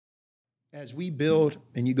As we build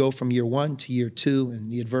and you go from year one to year two and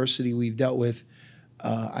the adversity we've dealt with,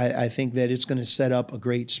 I think that it's going to set up a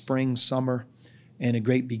great spring, summer, and a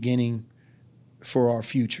great beginning for our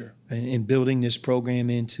future and building this program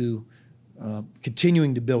into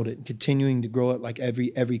continuing to build it, continuing to grow it like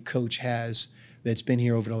every coach has that's been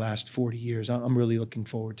here over the last 40 years. I'm really looking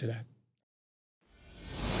forward to that.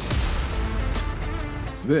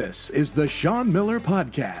 This is the Sean Miller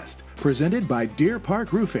Podcast, presented by Deer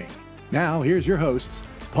Park Roofing. Now, here's your hosts,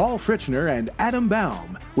 Paul Fritchner and Adam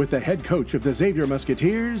Baum, with the head coach of the Xavier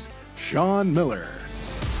Musketeers, Sean Miller.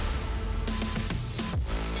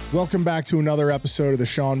 Welcome back to another episode of the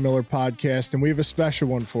Sean Miller Podcast, and we have a special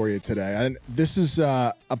one for you today. And this is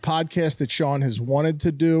a podcast that Sean has wanted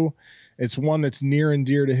to do. It's one that's near and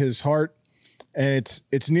dear to his heart, and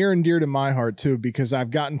it's near and dear to my heart too, because I've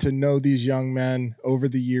gotten to know these young men over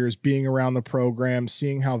the years, being around the program,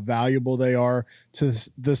 seeing how valuable they are to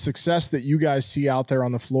the success that you guys see out there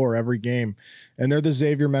on the floor every game. And they're the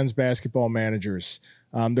Xavier men's basketball managers.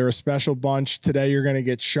 They're a special bunch. Today, you're going to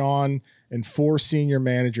get Sean and 4 senior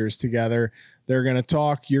managers together. They're going to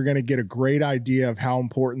talk. You're going to get a great idea of how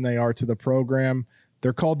important they are to the program.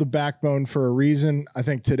 They're called the backbone for a reason. I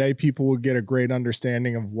think today people will get a great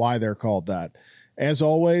understanding of why they're called that. As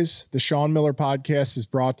always, the Sean Miller Podcast is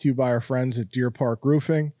brought to you by our friends at Deer Park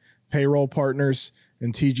Roofing, Payroll Partners,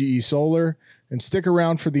 and TGE Solar. And stick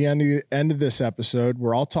around for the end of this episode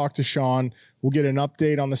where I'll talk to Sean. We'll get an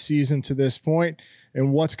update on the season to this point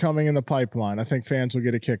and what's coming in the pipeline. I think fans will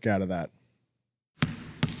get a kick out of that.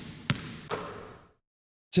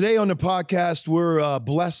 Today on the podcast, we're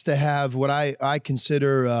blessed to have what I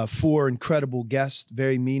consider 4 incredible guests,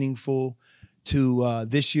 very meaningful to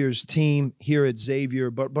this year's team here at Xavier.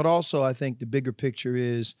 But also, I think the bigger picture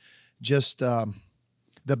is just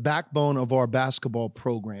the backbone of our basketball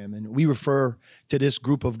program. And we refer to this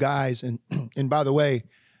group of guys, and by the way,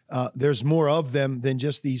 there's more of them than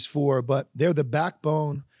just these 4, but they're the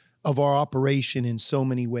backbone of our operation in so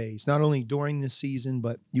many ways, not only during the season,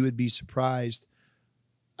 but you would be surprised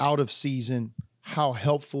out of season how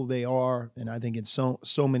helpful they are. And I think in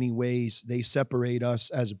so many ways they separate us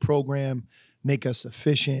as a program, make us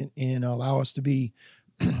efficient, and allow us to be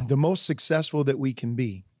the most successful that we can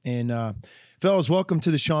be. And fellas, welcome to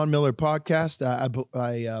the Sean Miller Podcast. I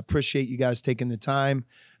appreciate you guys taking the time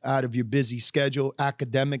out of your busy schedule,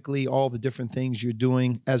 academically, all the different things you're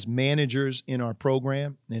doing as managers in our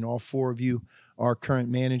program. And all 4 of you are current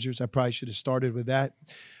managers. I probably should have started with that.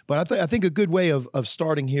 But I think a good way of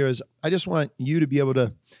starting here is I just want you to be able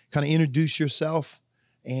to kind of introduce yourself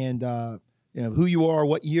and who you are,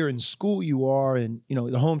 what year in school you are, and the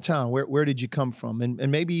hometown. Where did you come from,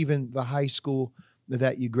 and maybe even the high school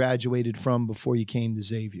that you graduated from before you came to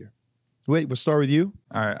Xavier. Wait, we'll start with you.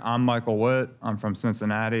 All right, I'm Michael Witt. I'm from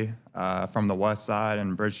Cincinnati, from the west side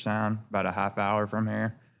in Bridgetown, about a half hour from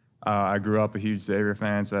here. I grew up a huge Xavier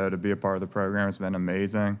fan, so to be a part of the program has been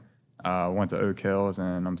amazing. Went to Oak Hills,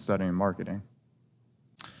 and I'm studying marketing.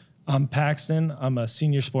 I'm Paxton. I'm a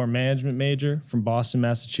senior sport management major from Boston,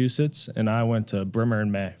 Massachusetts, and I went to Brimmer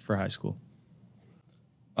and May for high school.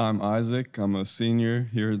 I'm Isaac. I'm a senior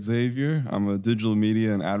here at Xavier. I'm a digital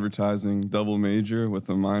media and advertising double major with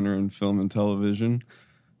a minor in film and television.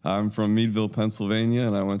 I'm from Meadville, Pennsylvania,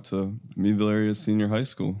 and I went to Meadville area senior high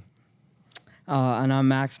school. And I'm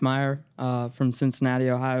Max Meyer from Cincinnati,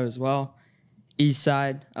 Ohio as well. East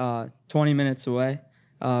side, 20 minutes away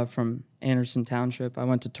from Anderson Township. I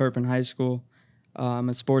went to Turpin High School. I'm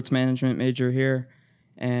a sports management major here.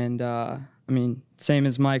 And, same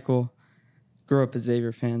as Michael, grew up a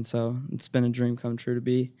Xavier fan, so it's been a dream come true to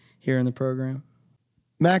be here in the program.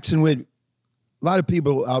 Max and Whit, a lot of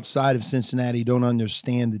people outside of Cincinnati don't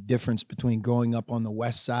understand the difference between growing up on the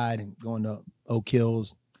west side and going to Oak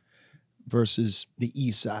Hills versus the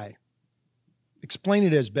east side. Explain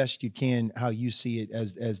it as best you can how you see it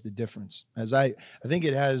as the difference. As I think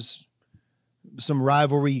it has some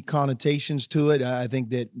rivalry connotations to it. I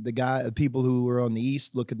think that the people who are on the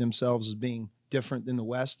east look at themselves as being different than the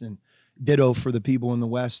west, and ditto for the people in the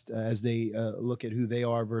west as they look at who they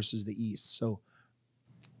are versus the east. So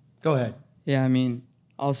go ahead. Yeah,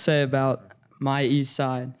 I'll say about my east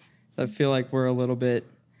side, I feel like we're a little bit,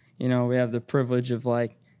 we have the privilege of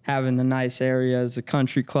having the nice areas, the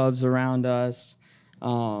country clubs around us.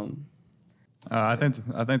 I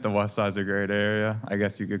think the west side's a great area. I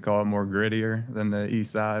guess you could call it more grittier than the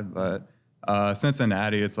east side, but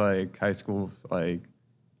Cincinnati, it's like high school, like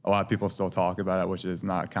a lot of people still talk about it, which is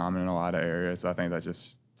not common in a lot of areas. So I think that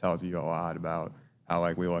just tells you a lot about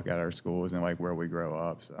how we look at our schools and where we grow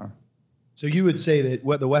up. So So you would say that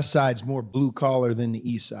what the West Side's more blue collar than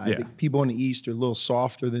the East Side. Yeah. The people in the East are a little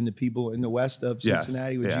softer than the people in the West of Yes,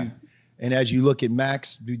 Cincinnati. yeah. And as you look at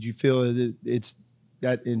Max, did you feel that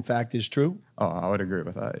that in fact is true? Oh, I would agree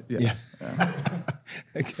with that. Yes. Yeah.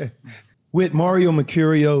 Okay. With Mario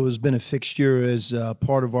Mercurio, who's been a fixture as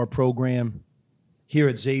part of our program here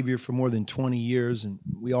at Xavier for more than 20 years, and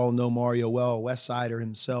we all know Mario well, a West Sider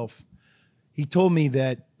himself. He told me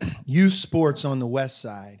that youth sports on the West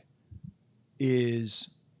Side is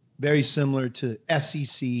very similar to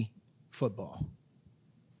SEC football.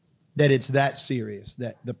 That it's that serious,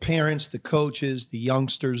 that the parents, the coaches, the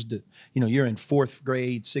youngsters, you're in 4th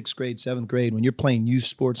grade, 6th grade, 7th grade. When you're playing youth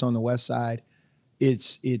sports on the West Side,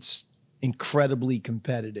 it's incredibly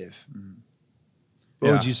competitive.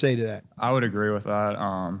 What would you say to that? I would agree with that.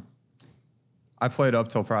 I played up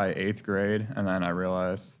till probably 8th grade, and then I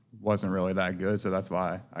realized wasn't really that good, so that's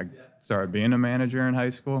why I started being a manager in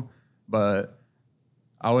high school. But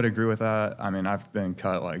I would agree with that. I mean, I've been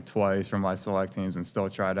cut like twice from my select teams and still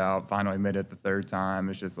tried out. Finally made it the 3rd time.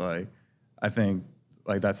 It's just like, I think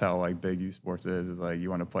like that's how like big youth sports is like you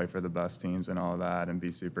want to play for the best teams and all that and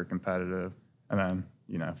be super competitive. And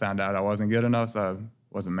then, found out I wasn't good enough, so I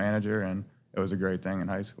was a manager, and it was a great thing in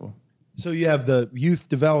high school. So you have the youth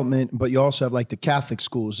development, but you also have like the Catholic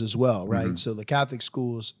schools as well, right? Mm-hmm. So the Catholic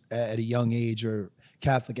schools at a young age or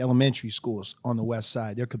Catholic elementary schools on the West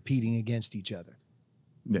Side, they're competing against each other.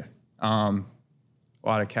 Yeah. A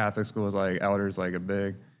lot of Catholic schools, like Elders, like a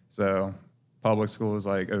big. So public schools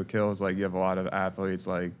like Oak Hills, like you have a lot of athletes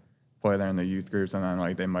like play there in the youth groups, and then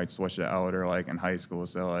like they might switch to Elder like in high school.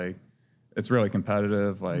 So like it's really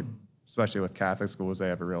competitive, like especially with Catholic schools, they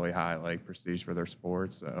have a really high like prestige for their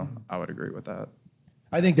sports. So I would agree with that.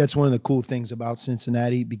 I think that's one of the cool things about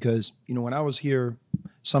Cincinnati because, when I was here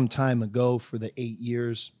some time ago for the 8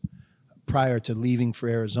 years prior to leaving for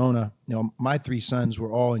Arizona, my 3 sons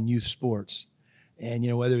were all in youth sports. And,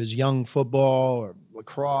 whether it's young football or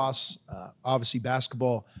lacrosse, obviously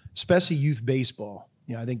basketball, especially youth baseball,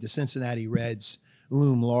 I think the Cincinnati Reds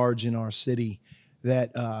loom large in our city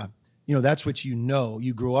that, that's what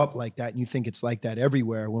you grow up like that and you think it's like that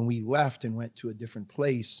everywhere. When we left and went to a different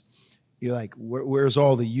place, you're like, where's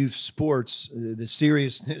all the youth sports, the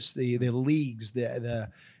seriousness, the leagues,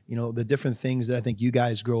 the different things that I think you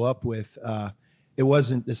guys grow up with. It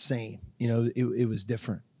wasn't the same, it was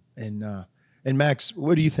different. And Max,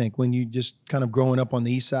 what do you think when you just kind of growing up on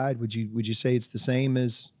the East Side? Would you say it's the same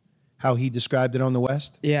as how he described it on the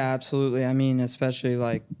West? Yeah, absolutely. I mean, especially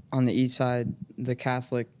like on the East Side, the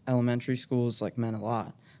Catholic elementary schools like meant a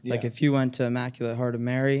lot. Yeah. Like if you went to Immaculate Heart of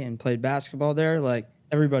Mary and played basketball there, like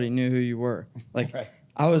everybody knew who you were. Like right.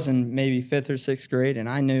 I was in maybe 5th or 6th grade and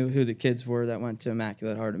I knew who the kids were that went to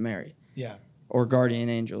Immaculate Heart of Mary. Yeah. Or Guardian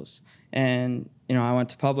Angels. And, I went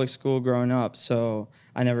to public school growing up, so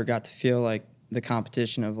I never got to feel like the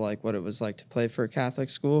competition of like what it was like to play for a Catholic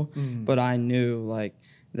school. But I knew like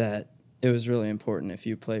that it was really important if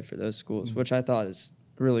you played for those schools, which I thought is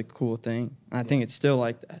a really cool thing. And I think it's still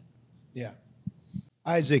like that. Yeah.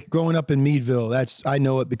 Isaac, growing up in Meadville, I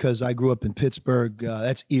know it because I grew up in Pittsburgh.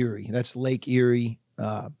 That's Erie. That's Lake Erie.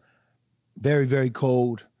 Very, very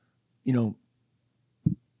cold.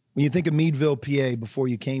 When you think of Meadville, PA, before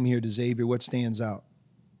you came here to Xavier, what stands out?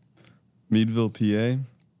 Meadville, PA?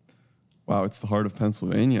 Wow, it's the heart of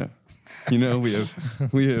Pennsylvania. We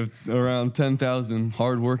have around 10,000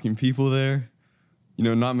 hardworking people there.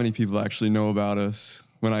 Not many people actually know about us.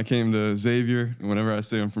 When I came to Xavier, and whenever I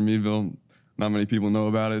say I'm from Meadville, not many people know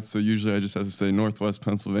about it. So usually I just have to say Northwest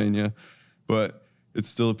Pennsylvania. But it's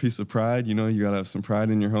still a piece of pride. You got to have some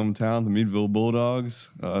pride in your hometown. The Meadville Bulldogs,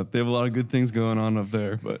 they have a lot of good things going on up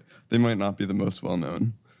there, but they might not be the most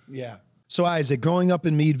well-known. Yeah. So Isaac, growing up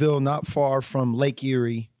in Meadville, not far from Lake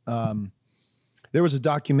Erie, there was a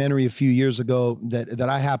documentary a few years ago that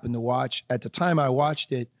I happened to watch. At the time I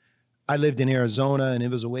watched it, I lived in Arizona, and it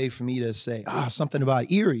was a way for me to say, something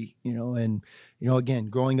about Erie, and, again,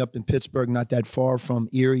 growing up in Pittsburgh, not that far from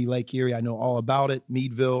Erie, Lake Erie, I know all about it.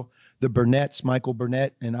 Meadville, the Burnetts, Michael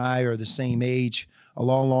Burnett and I are the same age. A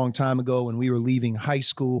long, long time ago when we were leaving high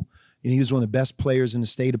school, he was one of the best players in the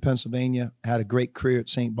state of Pennsylvania, had a great career at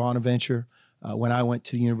St. Bonaventure. When I went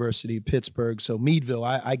to the University of Pittsburgh. So Meadville,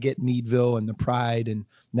 I get Meadville and the pride and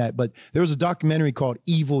that. But there was a documentary called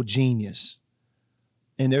Evil Genius.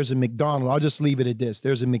 And there's a McDonald's. I'll just leave it at this.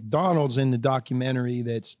 There's a McDonald's in the documentary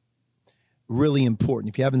that's really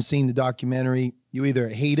important. If you haven't seen the documentary, you either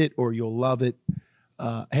hate it or you'll love it.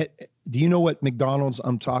 Do you know what McDonald's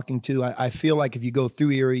I'm talking to? I feel like if you go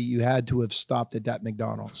through Erie, you had to have stopped at that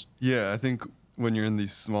McDonald's. Yeah, I think when you're in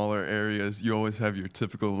these smaller areas, you always have your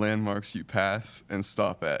typical landmarks you pass and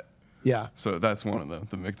stop at. Yeah. So that's one of them,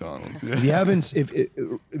 the McDonald's. Yeah. If you haven't,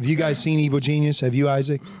 if you guys seen Evil Genius, have you,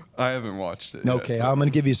 Isaac? I haven't watched it. Okay, yet, I'm going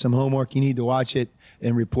to give you some homework. You need to watch it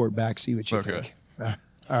and report back, see what you think. All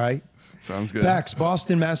right. Sounds good. Pax,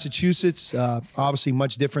 Boston, Massachusetts, obviously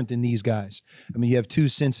much different than these guys. I mean, you have two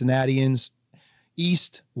Cincinnatians,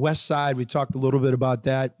 East, West Side. We talked a little bit about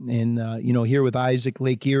that. And, here with Isaac,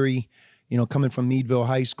 Lake Erie, coming from Meadville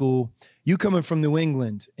High School. You coming from New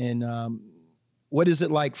England. And what is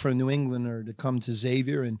it like for a New Englander to come to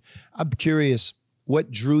Xavier? And I'm curious,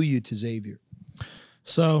 what drew you to Xavier?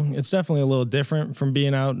 So it's definitely a little different from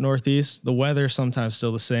being out Northeast. The weather sometimes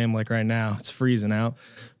still the same, like right now. It's freezing out.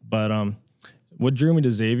 But what drew me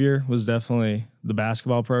to Xavier was definitely the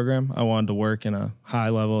basketball program. I wanted to work in a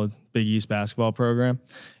high-level Big East basketball program,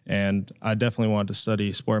 and I definitely wanted to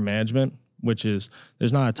study sport management, which is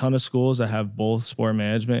there's not a ton of schools that have both sport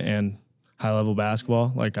management and high-level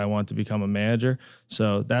basketball. Like, I want to become a manager.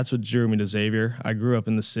 So that's what drew me to Xavier. I grew up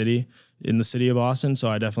in the city of Boston, so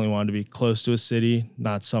I definitely wanted to be close to a city,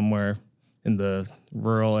 not somewhere in the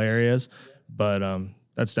rural areas. But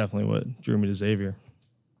that's definitely what drew me to Xavier.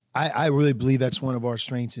 I really believe that's one of our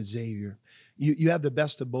strengths at Xavier. You have the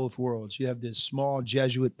best of both worlds. You have this small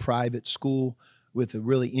Jesuit private school with a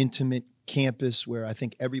really intimate campus where I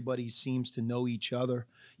think everybody seems to know each other.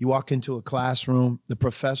 You walk into a classroom, the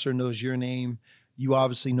professor knows your name. You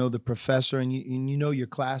obviously know the professor, and you know your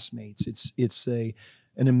classmates. It's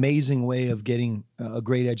an amazing way of getting a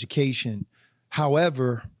great education.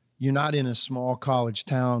 However, you're not in a small college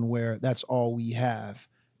town where that's all we have.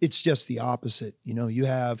 It's just the opposite. You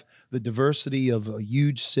have the diversity of a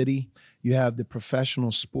huge city. You have the professional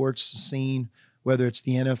sports scene, whether it's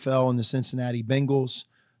the NFL and the Cincinnati Bengals,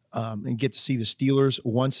 and get to see the Steelers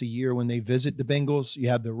once a year when they visit the Bengals. You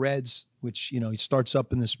have the Reds, which, it starts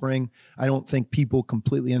up in the spring. I don't think people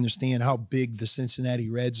completely understand how big the Cincinnati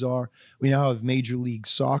Reds are. We now have Major League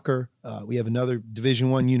Soccer. We have another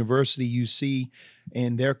Division I university, UC,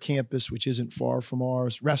 and their campus, which isn't far from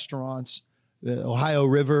ours, restaurants, the Ohio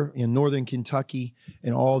River in northern Kentucky,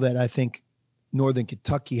 and all that I think northern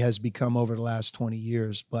Kentucky has become over the last 20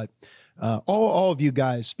 years. But all of you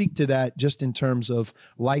guys, speak to that just in terms of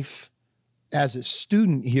life as a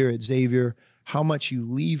student here at Xavier, how much you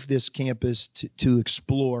leave this campus to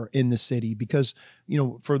explore in the city. Because,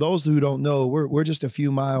 for those who don't know, we're just a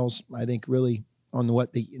few miles, I think, really on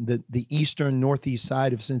the eastern northeast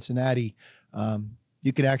side of Cincinnati.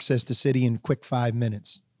 You can access the city in quick 5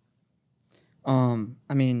 minutes.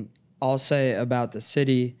 I'll say about the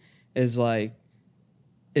city is like,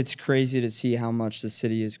 it's crazy to see how much the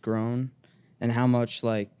city has grown and how much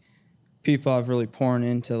people have really poured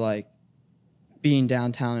into being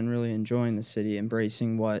downtown and really enjoying the city,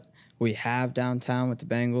 embracing what we have downtown with the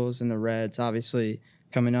Bengals and the Reds. Obviously,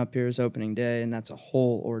 coming up here is opening day, and that's a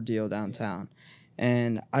whole ordeal downtown.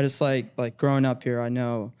 And I just like growing up here, I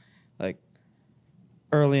know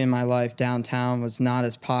early in my life, downtown was not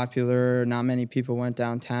as popular. Not many people went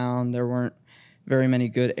downtown. There weren't very many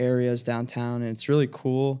good areas downtown. And it's really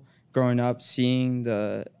cool growing up, seeing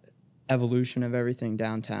the evolution of everything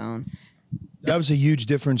downtown. That was a huge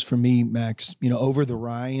difference for me, Max. Over the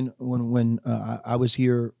Rhine, when I was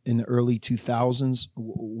here in the early 2000s,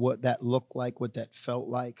 what that looked like, what that felt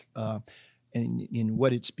like, and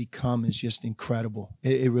what it's become is just incredible.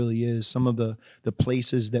 It really is. Some of the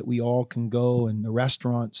places that we all can go and the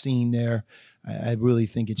restaurant scene there, I really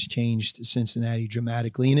think it's changed Cincinnati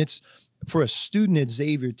dramatically. And it's, for a student at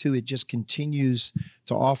Xavier too, it just continues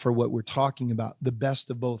to offer what we're talking about, the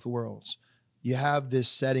best of both worlds. You have this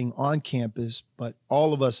setting on campus, but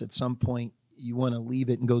all of us at some point, you want to leave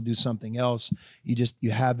it and go do something else.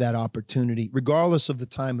 You have that opportunity, regardless of the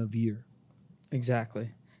time of year.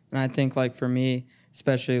 Exactly. And I think for me,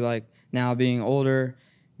 especially now being older,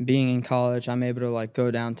 being in college, I'm able to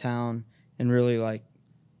go downtown and really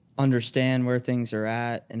understand where things are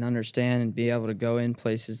at and understand and be able to go in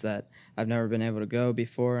places that I've never been able to go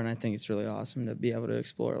before. And I think it's really awesome to be able to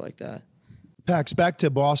explore like that. Pax, back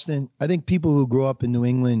to Boston. I think people who grew up in New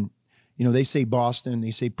England, they say Boston,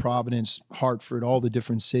 they say Providence, Hartford, all the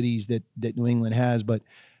different cities that New England has, but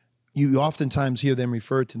you oftentimes hear them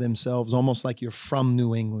refer to themselves almost like you're from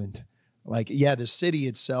New England. The city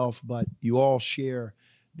itself, but you all share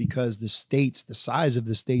because the size of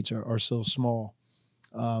the states are so small.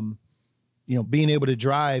 Being able to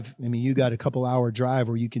drive, you got a couple hour drive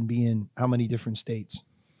where you can be in how many different states?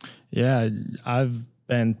 Yeah,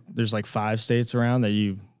 there's 5 states around that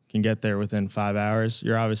you can get there within 5 hours.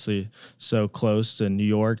 You're obviously so close to New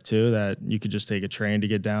York too that you could just take a train to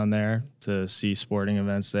get down there to see sporting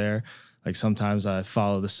events there. Like sometimes I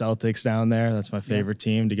follow the Celtics down there. That's my favorite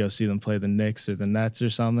team, to go see them play the Knicks or the Nets or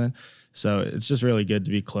something. So it's just really good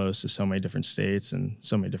to be close to so many different states and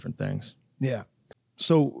so many different things. Yeah.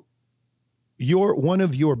 So one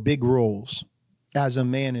of your big roles as a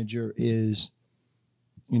manager is,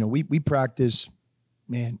 we practice,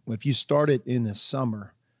 man, if you start it in the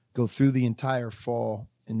summer, go through the entire fall,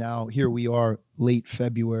 and now here we are late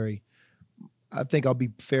February. I think I'll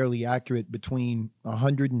be fairly accurate, between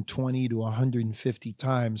 120 to 150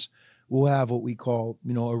 times we'll have what we call,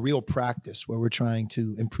 a real practice where we're trying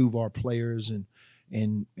to improve our players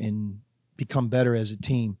and become better as a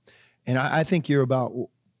team. And I think you're about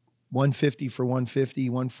 150 for 150,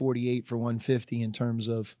 148 for 150 in terms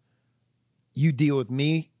of you deal with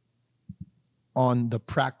me on the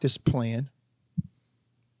practice plan,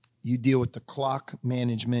 you deal with the clock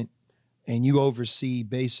management, and you oversee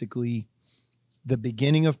basically the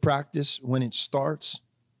beginning of practice, when it starts,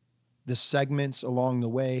 the segments along the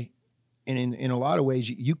way. And in a lot of ways,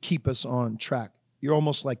 you keep us on track. You're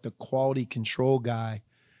almost like the quality control guy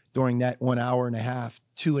during that 1 hour and a half,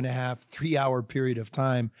 2.5, 3 hour period of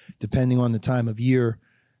time, depending on the time of year.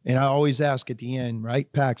 And I always ask at the end,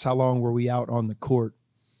 right, Pax, how long were we out on the court?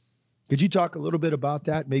 Could you talk a little bit about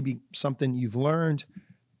that? Maybe something you've learned,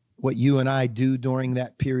 what you and I do during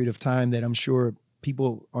that period of time that I'm sure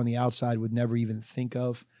people on the outside would never even think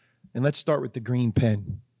of. And let's start with the green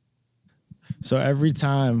pen. So every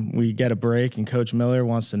time we get a break and Coach Miller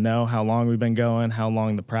wants to know how long we've been going, how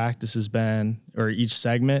long the practice has been, or each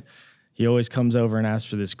segment, he always comes over and asks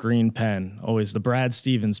for this green pen, always the Brad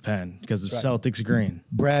Stevens pen, because it's Celtics green.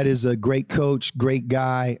 Brad is a great coach, great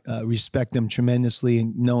guy. Respect him tremendously,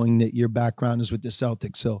 and knowing that your background is with the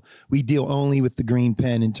Celtics. So we deal only with the green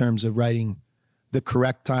pen in terms of writing the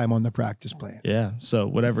correct time on the practice plan. Yeah. So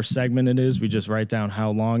whatever segment it is, we just write down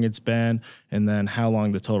how long it's been and then how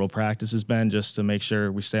long the total practice has been, just to make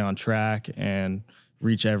sure we stay on track and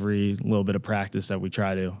reach every little bit of practice that we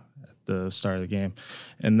try to at the start of the game.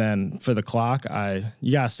 And then for the clock,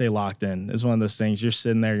 you got to stay locked in. It's one of those things. You're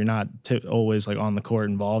sitting there, you're not always like on the court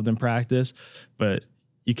involved in practice, but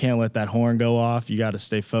you can't let that horn go off. You got to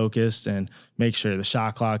stay focused and make sure the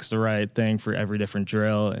shot clock's the right thing for every different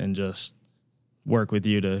drill, and just work with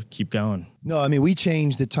you to keep going. No, I mean, we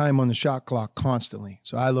change the time on the shot clock constantly.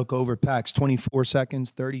 So I look over Pax, 24 seconds,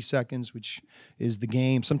 30 seconds, which is the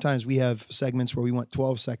game. Sometimes we have segments where we want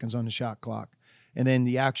 12 seconds on the shot clock, and then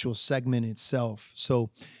the actual segment itself. So,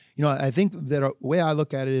 I think that the way I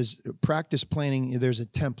look at it is practice planning, there's a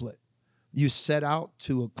template. You set out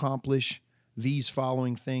to accomplish these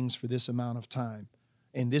following things for this amount of time,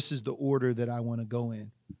 and this is the order that I want to go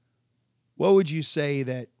in. What would you say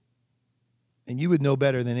that, and you would know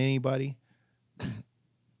better than anybody, am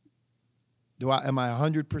I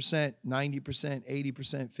 100%, 90%,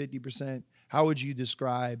 80%, 50%? How would you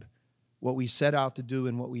describe what we set out to do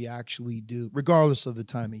and what we actually do, regardless of the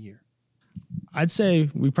time of year? I'd say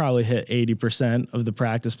we probably hit 80% of the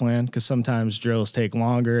practice plan, because sometimes drills take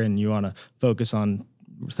longer and you want to focus on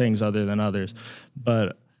things other than others.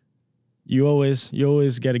 But you always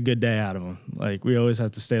get a good day out of them. Like, we always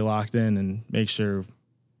have to stay locked in and make sure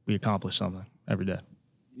we accomplish something every day.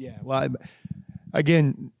 Yeah. Well,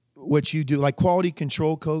 again, what you do, like quality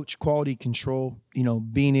control coach, quality control,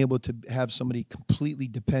 being able to have somebody completely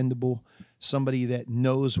dependable, somebody that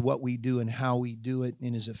knows what we do and how we do it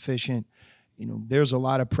and is efficient. There's a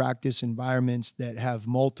lot of practice environments that have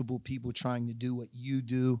multiple people trying to do what you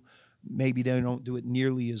do. Maybe they don't do it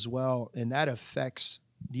nearly as well, and that affects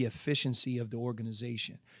the efficiency of the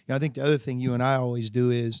organization. I think the other thing you and I always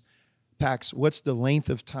do is, Pax, what's the length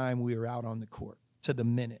of time we were out on the court to the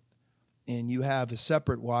minute? And you have a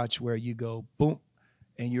separate watch where you go, boom,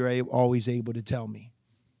 and you're always able to tell me.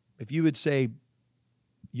 If you would say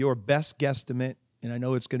your best guesstimate, and I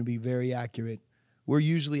know it's going to be very accurate, we're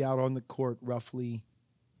usually out on the court roughly.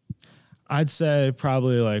 I'd say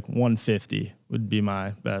probably like 150 would be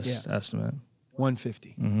my best estimate.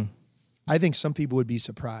 150. Mm-hmm. I think some people would be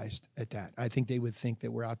surprised at that. I think they would think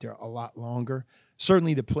that we're out there a lot longer.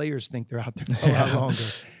 Certainly the players think they're out there a lot longer.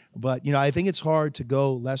 But, I think it's hard to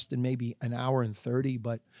go less than maybe an hour and 30.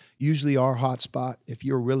 But usually our hot spot, if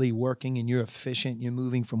you're really working and you're efficient, you're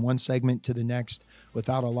moving from one segment to the next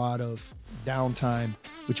without a lot of downtime,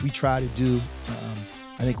 which we try to do,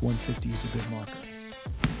 I think 150 is a good marker.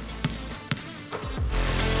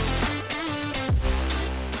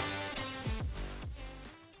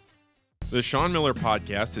 The Sean Miller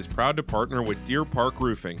Podcast is proud to partner with Deer Park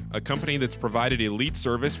Roofing, a company that's provided elite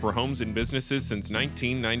service for homes and businesses since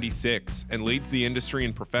 1996 and leads the industry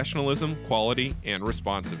in professionalism, quality, and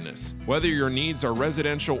responsiveness. Whether your needs are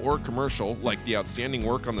residential or commercial, like the outstanding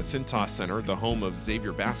work on the Cintas Center, the home of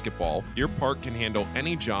Xavier basketball, Deer Park can handle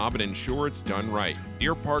any job and ensure it's done right.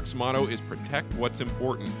 Deer Park's motto is protect what's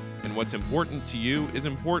important, and what's important to you is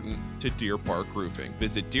important to Deer Park Roofing.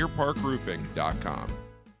 Visit deerparkroofing.com.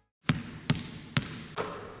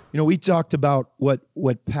 You know, we talked about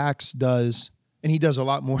what Pax does, and he does a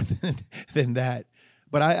lot more than that.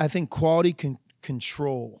 But I think quality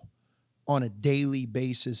control on a daily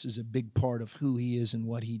basis is a big part of who he is and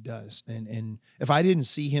what he does. And if I didn't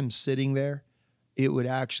see him sitting there, it would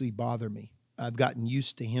actually bother me. I've gotten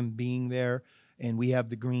used to him being there, and we have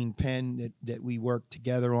the green pen that we work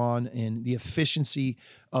together on, and the efficiency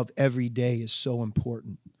of every day is so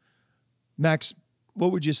important. Max,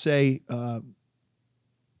 what would you say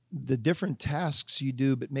the different tasks you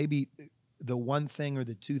do, but maybe the one thing or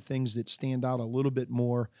the two things that stand out a little bit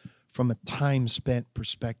more from a time spent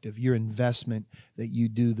perspective, your investment that you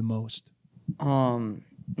do the most? You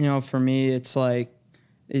know, for me, it's like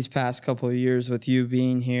these past couple of years with you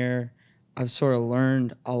being here, I've sort of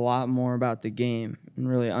learned a lot more about the game and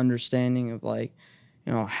really understanding of, like,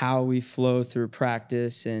 you know, how we flow through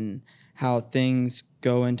practice and how things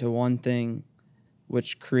go into one thing,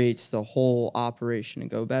 which creates the whole operation to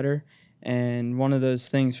go better. And one of those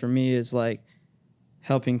things for me is like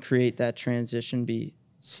helping create that transition be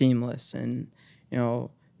seamless, and, you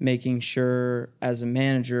know, making sure as a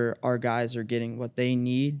manager our guys are getting what they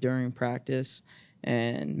need during practice,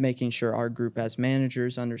 and making sure our group as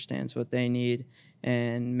managers understands what they need,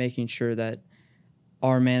 and making sure that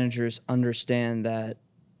our managers understand that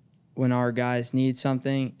when our guys need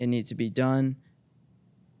something, it needs to be done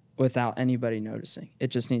without anybody noticing. It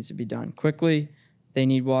just needs to be done quickly. They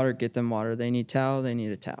need water, get them water. They need towel, they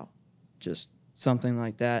need a towel. Just something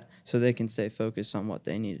like that so they can stay focused on what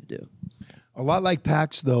they need to do. A lot like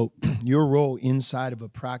Pax, though, your role inside of a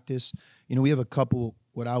practice, you know, we have a couple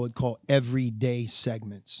what I would call everyday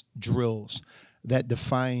segments, drills that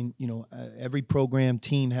define, you know, every program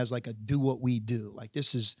team has like a do what we do. Like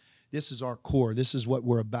this is our core. This is what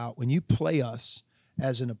we're about. When you play us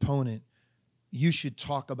as an opponent, you should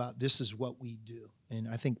talk about this is what we do. And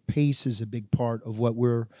I think pace is a big part of what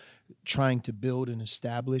we're trying to build and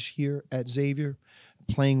establish here at Xavier,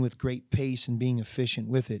 playing with great pace and being efficient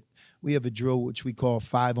with it. We have a drill which we call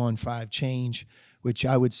 5-on-5 change, which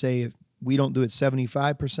I would say if we don't do it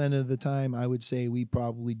 75% of the time, I would say we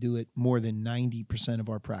probably do it more than 90% of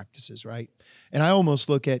our practices, right? And I almost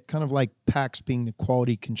look at kind of like Pax being the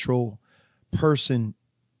quality control person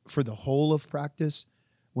for the whole of practice.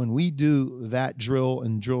 When we do that drill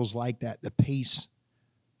and drills like that, the pace,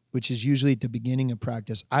 which is usually at the beginning of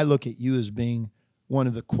practice, I look at you as being one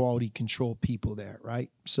of the quality control people there, right?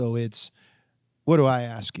 So it's, what do I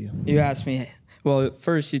ask you? You ask me, well,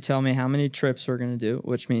 first you tell me how many trips we're going to do,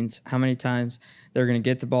 which means how many times they're going to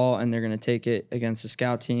get the ball and they're going to take it against the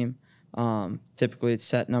scout team. Typically it's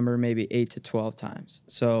set number, maybe 8 to 12 times.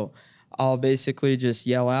 So I'll basically just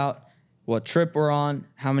yell out what trip we're on,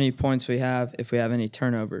 how many points we have, if we have any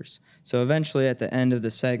turnovers. So eventually at the end of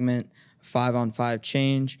the segment, 5-on-5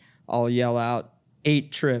 change, I'll yell out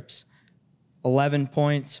 8 trips, 11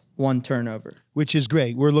 points, 1 turnover. Which is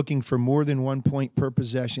great. We're looking for more than 1 point per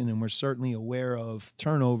possession, and we're certainly aware of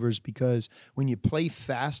turnovers because when you play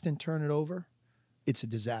fast and turn it over, it's a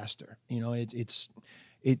disaster. You know, it's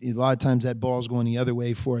a lot of times that ball's going the other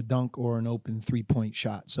way for a dunk or an open 3-point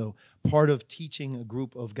shot. So part of teaching a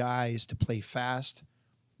group of guys to play fast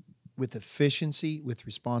with efficiency, with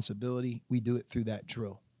responsibility, we do it through that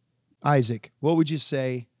drill. Isaac, what would you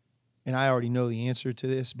say, and I already know the answer to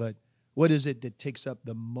this, but what is it that takes up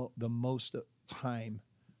the most time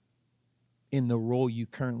in the role you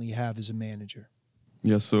currently have as a manager?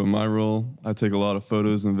 Yeah, so in my role, I take a lot of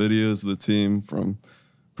photos and videos of the team from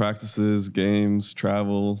practices, games,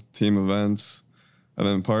 travel, team events. And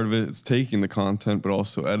then part of it is taking the content, but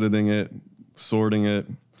also editing it, sorting it,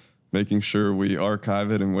 making sure we archive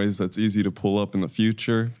it in ways that's easy to pull up in the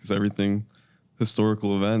future, because everything,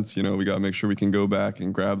 historical events, you know, we got to make sure we can go back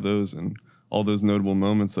and grab those and all those notable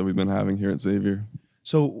moments that we've been having here at Xavier.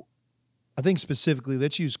 So I think specifically,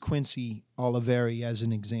 let's use Quincy Oliveri as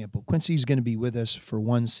an example. Quincy's going to be with us for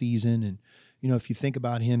one season. And, you know, if you think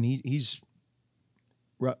about him, he's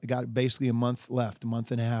got basically a month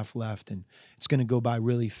and a half left, and it's going to go by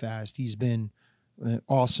really fast. He's been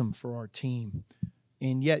awesome for our team.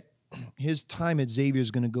 And yet his time at Xavier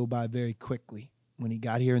is going to go by very quickly. When he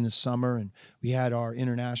got here in the summer and we had our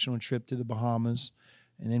international trip to the Bahamas,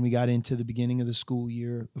 And then we got into the beginning of the school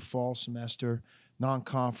year, the fall semester,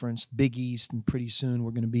 non-conference, Big East, and pretty soon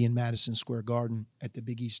we're going to be in Madison Square Garden at the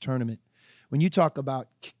Big East tournament. When you talk about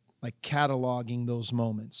like cataloging those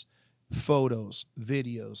moments, photos,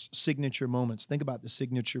 videos, signature moments, think about the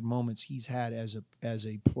signature moments he's had as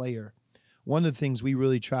a player. One of the things we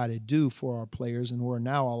really try to do for our players, and we're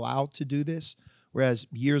now allowed to do this, whereas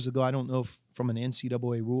years ago, I don't know if from an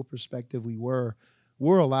NCAA rule perspective we're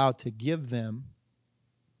allowed to give them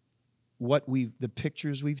the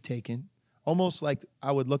pictures we've taken, almost like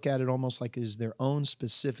I would look at it almost like is their own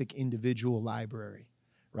specific individual library,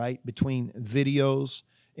 right? Between videos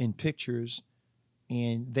and pictures,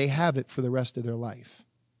 and they have it for the rest of their life.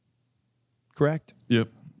 Correct? Yep,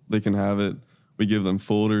 they can have it. We give them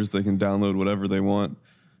folders. They can download whatever they want.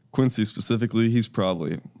 Quincy specifically, he's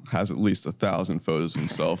probably has at least 1,000 photos of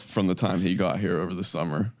himself from the time he got here over the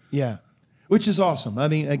summer. Yeah. Which is awesome. I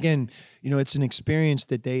mean, again, it's an experience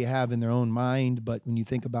that they have in their own mind. But when you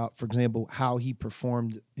think about, for example, how he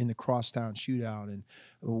performed in the crosstown shootout and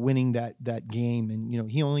winning that game,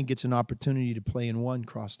 and he only gets an opportunity to play in one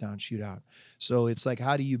crosstown shootout. So it's like,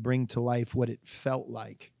 how do you bring to life what it felt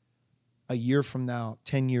like a year from now,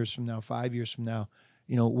 10 years from now, 5 years from now?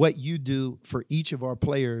 What you do for each of our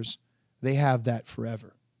players, they have that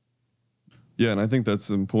forever. Yeah, and I think that's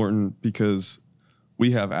important because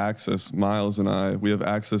we have access, Miles and I, we have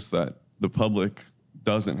access that the public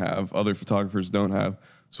doesn't have, other photographers don't have.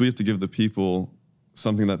 So we have to give the people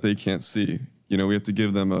something that they can't see. We have to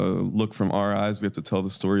give them a look from our eyes. We have to tell the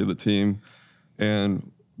story of the team.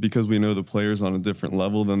 And because we know the players on a different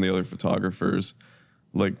level than the other photographers,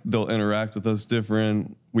 like they'll interact with us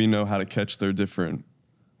different. We know how to catch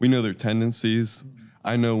we know their tendencies.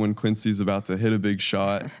 I know when Quincy's about to hit a big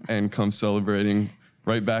shot and come celebrating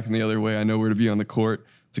right back in the other way. I know where to be on the court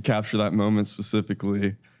to capture that moment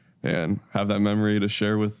specifically and have that memory to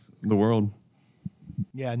share with the world.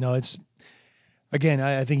 Yeah, no, again,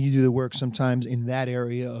 I think you do the work sometimes in that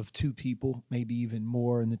area of two people, maybe even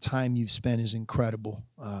more, and the time you've spent is incredible,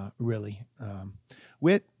 really.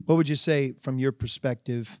 Whit, what would you say from your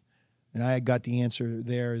perspective, and I got the answer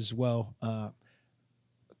there as well,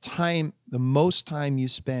 the most time you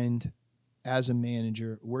spend as a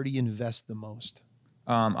manager, where do you invest the most?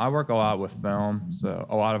 I work a lot with film, so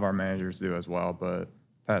a lot of our managers do as well, but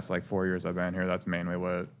past 4 years I've been here, that's mainly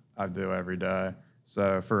what I do every day.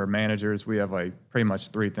 So for managers, we have pretty much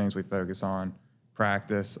 3 things we focus on: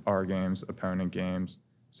 practice, our games, opponent games.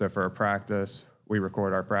 So for a practice, we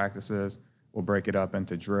record our practices. We'll break it up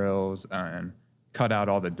into drills and cut out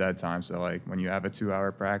all the dead time. So when you have a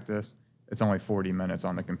 2-hour practice, it's only 40 minutes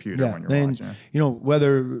on the computer when you're watching.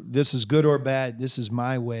 Whether this is good or bad, this is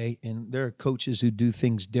my way. And there are coaches who do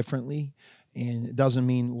things differently. And it doesn't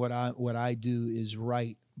mean what I do is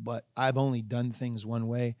right, but I've only done things one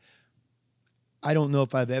way. I don't know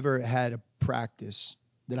if I've ever had a practice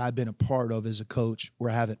that I've been a part of as a coach where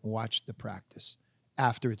I haven't watched the practice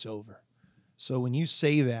after it's over. So when you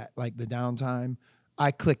say that, like the downtime, I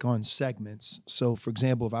click on segments. So, for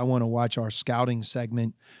example, if I want to watch our scouting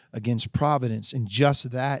segment against Providence, and just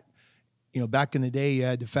that, back in the day, you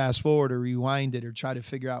had to fast forward or rewind it or try to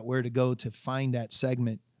figure out where to go to find that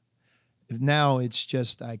segment. Now it's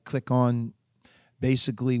just I click on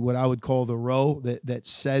basically what I would call the row that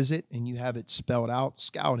says it, and you have it spelled out,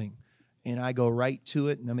 scouting. And I go right to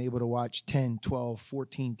it, and I'm able to watch 10, 12,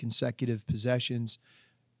 14 consecutive possessions.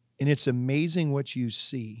 And it's amazing what you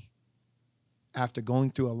see after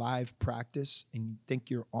going through a live practice and you think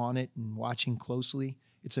you're on it and watching closely.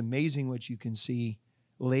 It's amazing what you can see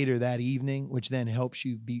later that evening, which then helps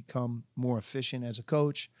you become more efficient as a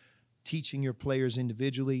coach, teaching your players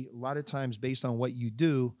individually. A lot of times based on what you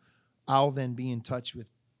do, I'll then be in touch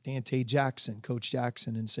with Dante Jackson, Coach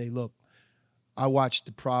Jackson, and say, look, I watched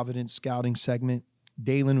the Providence scouting segment.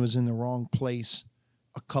 Dalen was in the wrong place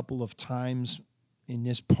a couple of times in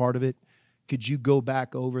this part of it. Could you go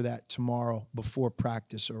back over that tomorrow before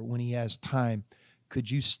practice or when he has time?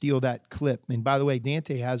 Could you steal that clip? And by the way,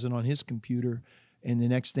 Dante has it on his computer. And the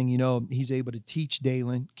next thing you know, he's able to teach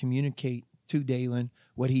Dalen, communicate to Dalen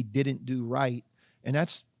what he didn't do right. And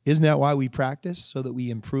isn't that why we practice? So that we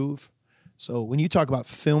improve. So when you talk about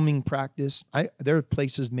filming practice, there are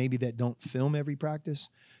places maybe that don't film every practice.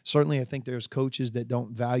 Certainly, I think there's coaches that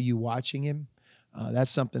don't value watching him.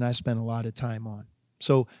 That's something I spend a lot of time on.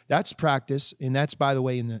 So that's practice, and that's, by the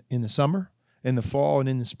way, in the summer, in the fall, and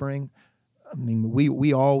in the spring. I mean,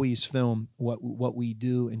 we always film what we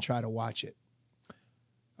do and try to watch it.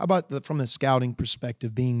 How about from the scouting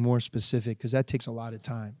perspective, being more specific, because that takes a lot of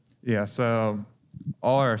time. Yeah, so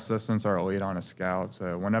all our assistants are elite on a scout.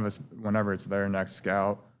 So whenever it's their next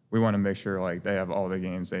scout, we want to make sure like they have all the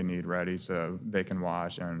games they need ready so they can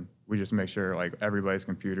watch, and we just make sure like everybody's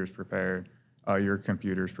computer's prepared, your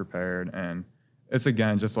computer's prepared, and it's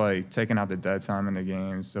again just like taking out the dead time in the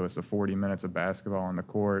games. So it's the 40 minutes of basketball on the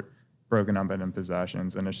court, broken up into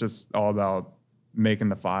possessions, and it's just all about making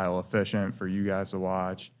the file efficient for you guys to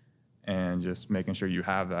watch, and just making sure you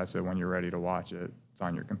have that so when you're ready to watch it, it's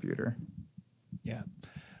on your computer. Yeah,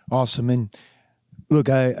 awesome. And look,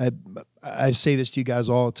 I say this to you guys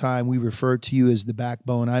all the time. We refer to you as the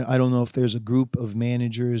backbone. I don't know if there's a group of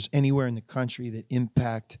managers anywhere in the country that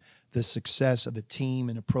impact the success of a team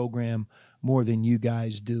and a program more than you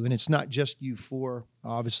guys do. And it's not just you four.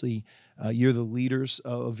 Obviously, you're the leaders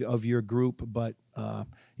of your group, but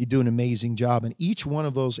you do an amazing job. And each one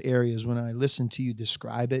of those areas, when I listen to you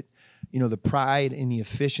describe it, you know, the pride and the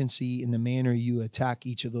efficiency in the manner you attack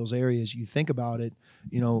each of those areas, you think about it,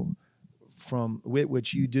 you know, from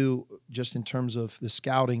which you do just in terms of the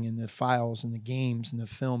scouting and the files and the games and the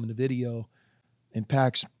film and the video,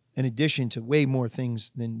 impacts in addition to way more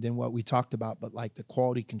things than what we talked about, but like the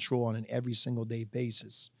quality control on an every single day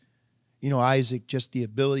basis. You know, Isaac, just the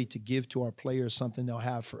ability to give to our players something they'll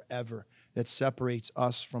have forever that separates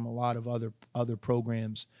us from a lot of other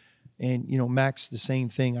programs. And, you know, Max, the same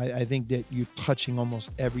thing. I think that you're touching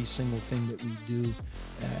almost every single thing that we do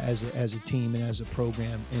as a team and as a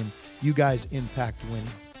program, and you guys impact winning.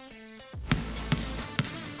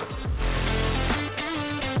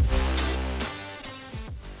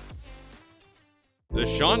 The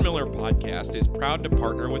Sean Miller Podcast is proud to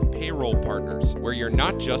partner with Payroll Partners, where you're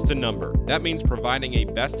not just a number. That means providing a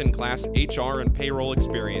best-in-class HR and payroll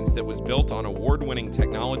experience that was built on award-winning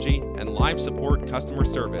technology and live support customer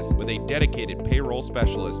service with a dedicated payroll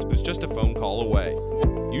specialist who's just a phone call away.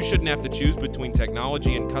 You shouldn't have to choose between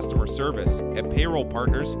technology and customer service. At Payroll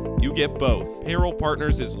Partners, you get both. Payroll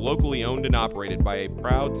Partners is locally owned and operated by a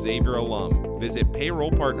proud Xavier alum. Visit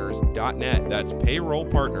payrollpartners.net. That's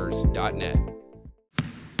payrollpartners.net.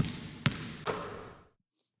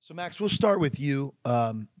 So, Max, we'll start with you.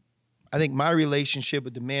 I think my relationship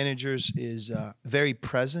with the managers is very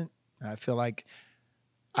present. I feel like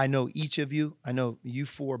I know each of you. I know you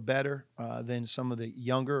four better than some of the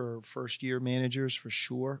younger or first-year managers for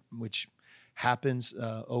sure, which happens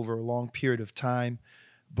over a long period of time.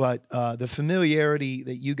 But the familiarity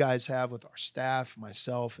that you guys have with our staff,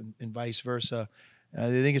 myself, and vice versa, I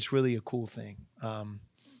think it's really a cool thing.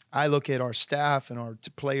 I look at our staff and our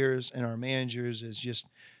players and our managers as just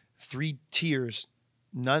three tiers,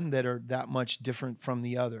 none that are that much different from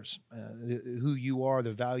the others. Who you are,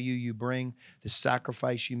 the value you bring, the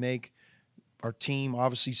sacrifice you make. Our team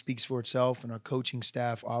obviously speaks for itself, and our coaching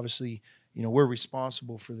staff, obviously, you know, we're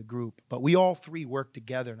responsible for the group. But we all three work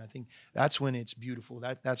together, and I think that's when it's beautiful.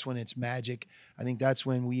 That's when it's magic. I think that's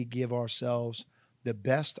when we give ourselves the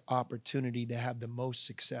best opportunity to have the most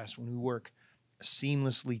success, when we work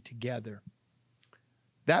seamlessly together.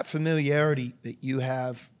 That familiarity that you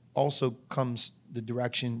have also comes the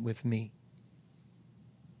direction with me.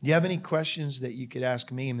 Do you have any questions that you could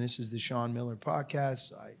ask me? I mean, this is the Sean Miller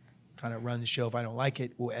Podcast. I kind of run the show. If I don't like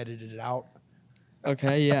it, we'll edit it out.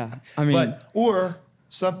 Okay, yeah. I mean, or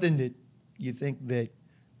something that you think that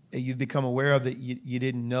you've become aware of that you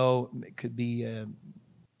didn't know. It could be an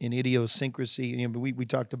idiosyncrasy. You know, but we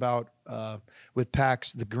talked about with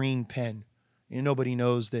PAX the green pen. You know, nobody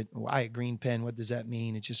knows that. Why a green pen? What does that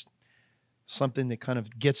mean? It's just something that kind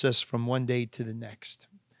of gets us from one day to the next.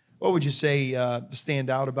 What would you say stand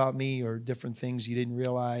out about me, or different things you didn't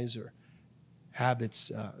realize, or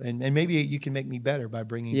habits? And maybe you can make me better by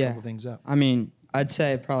bringing a couple things up. I mean, I'd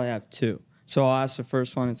say I probably have two. So I'll ask the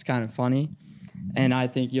first one. It's kind of funny, and I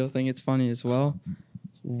think you'll think it's funny as well.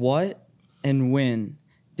 What and when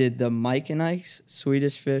did the Mike and Ike's,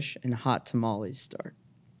 Swedish Fish, and hot tamales start?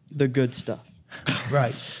 The good stuff.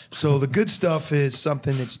 Right. So the good stuff is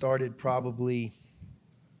something that started probably,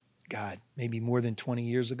 maybe more than 20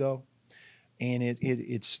 years ago. And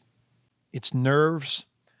it's nerves,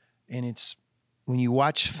 and it's when you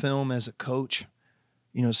watch film as a coach,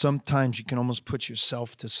 you know, sometimes you can almost put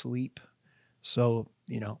yourself to sleep. So,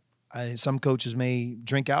 you know, some coaches may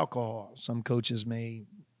drink alcohol. Some coaches may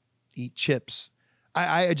eat chips.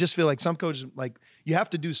 I just feel like some coaches, like, you have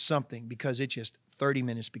to do something, because it just 30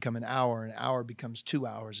 minutes become an hour becomes 2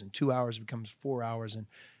 hours, and 2 hours becomes 4 hours. And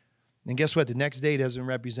guess what? The next day doesn't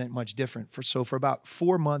represent much different. For about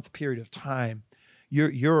 4-month period of time,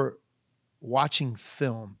 you're watching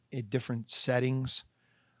film in different settings.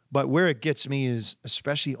 But where it gets me is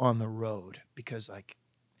especially on the road, because like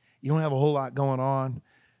you don't have a whole lot going on.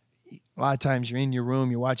 A lot of times you're in your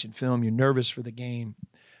room, you're watching film, you're nervous for the game.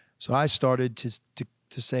 So I started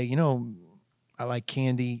to say, you know, I like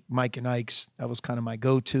candy. Mike and Ike's, that was kind of my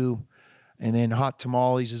go-to. And then hot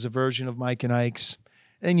tamales is a version of Mike and Ike's.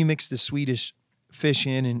 Then you mix the Swedish fish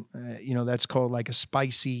in, and that's called like a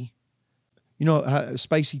spicy,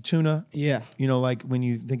 spicy tuna. Yeah. Like when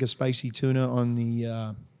you think of spicy tuna on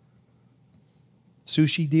the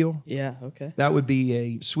sushi deal. Yeah. Okay. That would be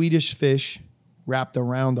a Swedish fish wrapped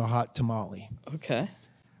around a hot tamale. Okay.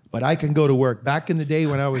 But I can go to work. Back in the day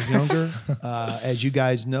when I was younger, as you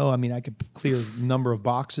guys know, I could clear a number of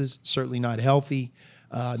boxes. Certainly not healthy,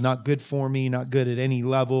 not good for me, not good at any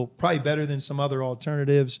level. Probably better than some other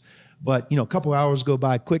alternatives. But, a couple hours go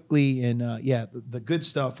by quickly. And, the good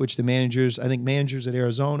stuff, which the managers at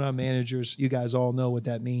Arizona, you guys all know what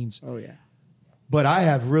that means. Oh, yeah. But I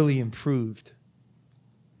have really improved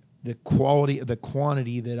the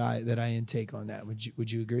quantity that I intake on that.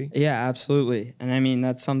 Would you agree? Yeah, absolutely. And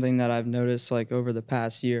that's something that I've noticed like over the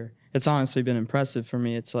past year. It's honestly been impressive for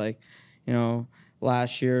me. It's like,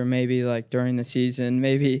 last year, maybe like during the season,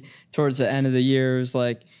 maybe towards the end of the year, it was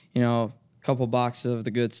like, a couple boxes of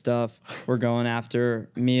the good stuff. We're going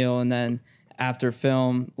after meal and then after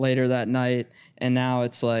film later that night. And now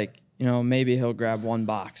it's like, maybe he'll grab one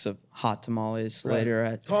box of hot tamales later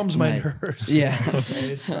at calms night. my nerves. Yeah.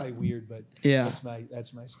 It's probably weird, but yeah, that's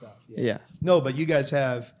my stuff. Yeah. No, but you guys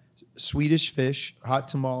have Swedish fish, hot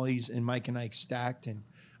tamales, and Mike and Ike stacked, and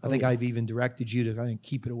I think I've even directed you to kind of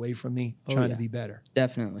keep it away from me, trying to be better.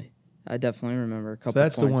 Definitely. I definitely remember a couple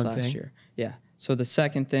that's points the one last thing. year. Yeah. So the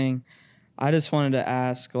second thing, I just wanted to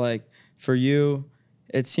ask, like, for you,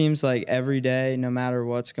 it seems like every day, no matter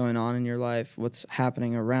what's going on in your life, what's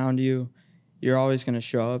happening around you, you're always going to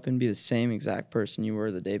show up and be the same exact person you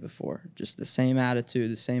were the day before. Just the same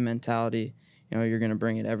attitude, the same mentality. You're going to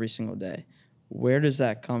bring it every single day. Where does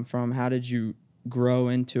that come from? How did you grow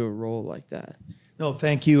into a role like that? No,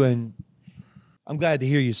 thank you. And I'm glad to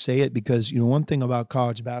hear you say it because, one thing about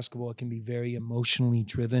college basketball, it can be very emotionally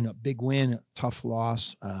driven. A big win, a tough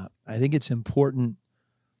loss. I think it's important.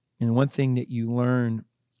 And one thing that you learn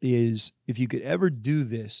is if you could ever do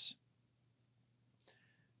this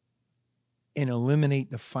and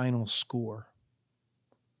eliminate the final score,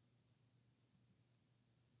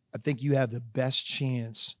 I think you have the best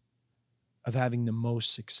chance of having the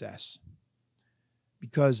most success.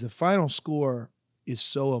 Because the final score is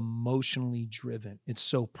so emotionally driven. It's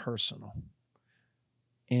so personal.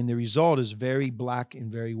 And the result is very black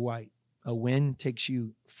and very white. A win takes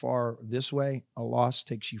you far this way. A loss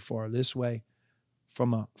takes you far this way.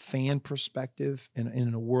 From a fan perspective and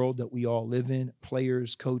in a world that we all live in,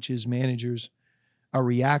 players, coaches, managers, a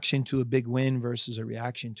reaction to a big win versus a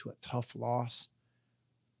reaction to a tough loss.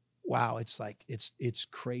 Wow, it's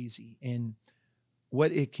crazy. And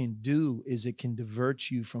what it can do is it can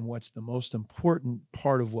divert you from what's the most important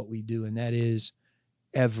part of what we do, and that is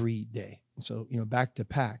every day. So, back to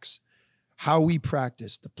PAX. How we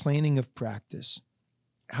practice, the planning of practice,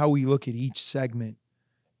 how we look at each segment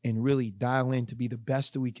and really dial in to be the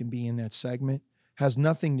best that we can be in that segment has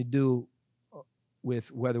nothing to do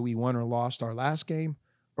with whether we won or lost our last game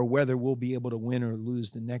or whether we'll be able to win or lose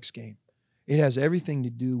the next game. It has everything to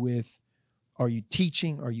do with, are you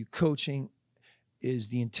teaching? Are you coaching? Is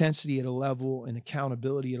the intensity at a level and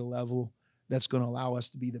accountability at a level that's going to allow us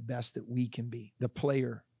to be the best that we can be? The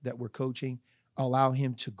player that we're coaching, allow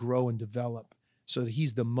him to grow and develop so that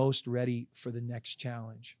he's the most ready for the next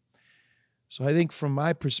challenge. So I think from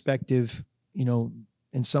my perspective,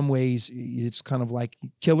 in some ways, it's kind of like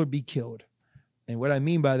kill or be killed. And what I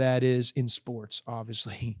mean by that is in sports,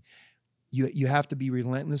 obviously, you have to be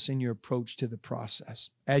relentless in your approach to the process.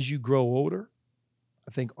 As you grow older,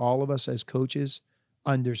 I think all of us as coaches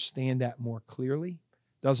understand that more clearly.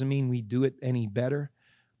 Doesn't mean we do it any better,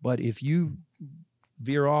 but if you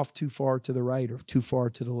veer off too far to the right or too far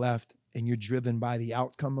to the left and you're driven by the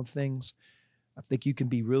outcome of things, I think you can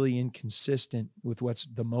be really inconsistent with what's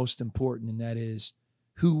the most important, and that is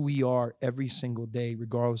who we are every single day,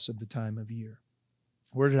 regardless of the time of year.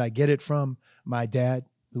 Where did I get it from? My dad,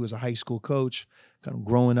 who was a high school coach, kind of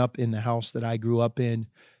growing up in the house that I grew up in.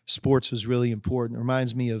 Sports was really important. It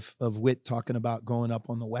reminds me of Whit talking about growing up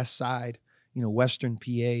on the West Side, Western PA.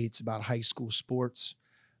 It's about high school sports.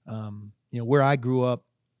 Where I grew up,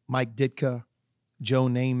 Mike Ditka, Joe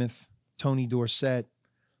Namath, Tony Dorsett,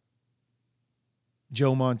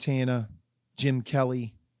 Joe Montana, Jim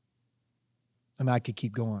Kelly. I could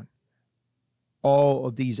keep going. All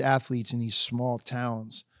of these athletes in these small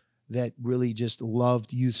towns that really just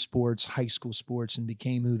loved youth sports, high school sports, and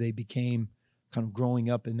became who they became kind of growing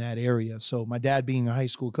up in that area. So my dad being a high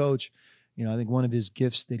school coach, I think one of his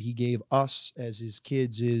gifts that he gave us as his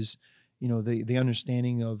kids is, the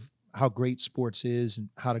understanding of how great sports is and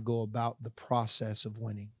how to go about the process of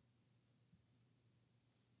winning.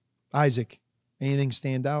 Isaac, anything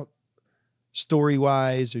stand out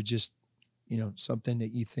story-wise or just, something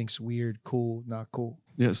that you think's weird, cool, not cool?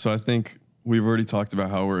 Yeah, so I think we've already talked about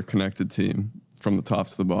how we're a connected team from the top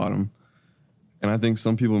to the bottom. And I think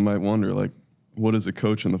some people might wonder, like, what does a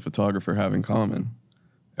coach and the photographer have in common?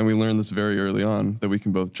 And we learned this very early on, that we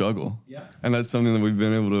can both juggle. Yeah. And that's something that we've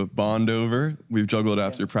been able to bond over. We've juggled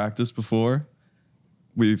after practice before.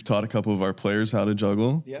 We've taught a couple of our players how to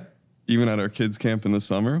juggle. Yeah. Even at our kids' camp in the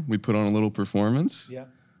summer, we put on a little performance. Yeah.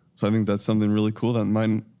 So I think that's something really cool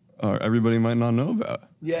that everybody might not know about.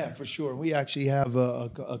 Yeah, for sure. We actually have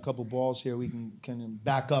a couple balls here. We can kind of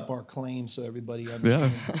back up our claims so everybody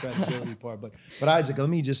understands the credibility part. But Isaac, let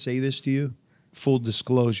me just say this to you, full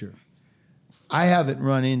disclosure. I haven't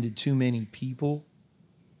run into too many people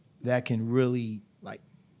that can really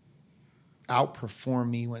outperform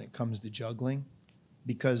me when it comes to juggling,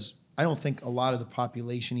 because I don't think a lot of the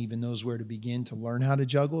population even knows where to begin to learn how to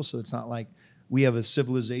juggle. So it's not like we have a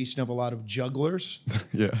civilization of a lot of jugglers.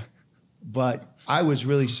 Yeah. But I was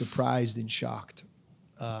really surprised and shocked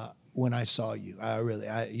when I saw you.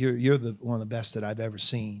 You're one of the best that I've ever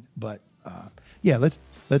seen. But yeah, let's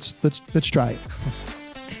try it.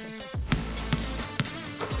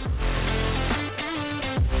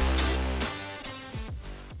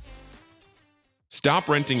 Stop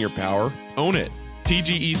renting your power, own it.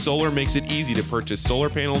 TGE Solar makes it easy to purchase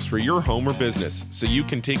solar panels for your home or business so you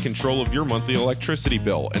can take control of your monthly electricity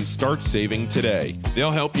bill and start saving today.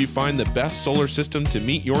 They'll help you find the best solar system to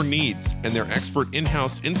meet your needs, and their expert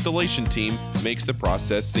in-house installation team makes the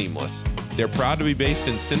process seamless. They're proud to be based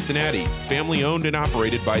in Cincinnati, family owned and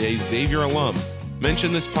operated by a Xavier alum.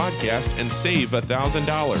 Mention this podcast and save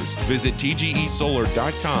 $1,000. Visit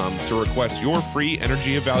tgesolar.com to request your free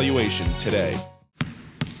energy evaluation today.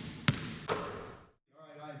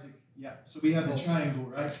 So we have the triangle,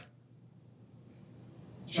 right?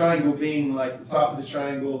 Triangle being like the top of the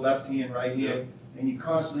triangle, left hand, right hand, and you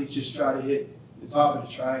constantly just try to hit the top of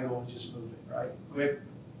the triangle and just move it, right? Quick.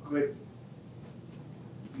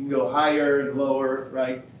 You can go higher and lower,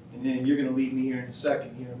 right? And then you're going to lead me here in a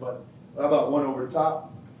second here, but how about one over the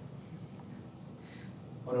top?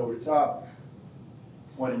 One over the top.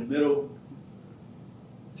 One in the middle.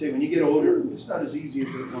 When you get older, it's not as easy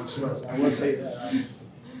as it once was. I will tell you that. Right?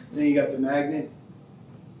 Then you got the magnet.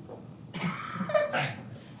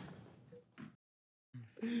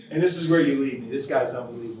 And this is where you lead me. This guy's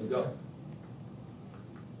unbelievable. Go.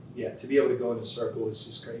 Yeah, to be able to go in a circle is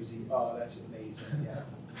just crazy. Oh, that's amazing. Yeah.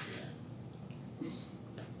 I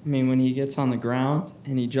mean, when he gets on the ground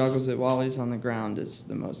and he juggles it while he's on the ground is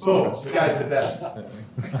the most impressive. The guy's the best.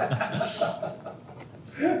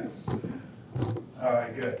 All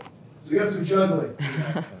right, good. So we got some juggling.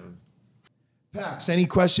 Pax, any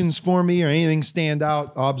questions for me or anything stand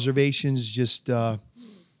out? Observations, just, take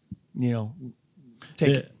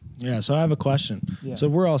it. Yeah, so I have a question. Yeah. So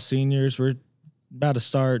we're all seniors. We're about to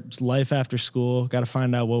start life after school, got to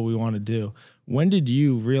find out what we want to do. When did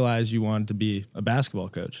you realize you wanted to be a basketball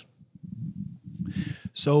coach?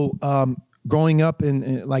 So growing up,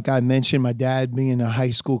 and like I mentioned, my dad being a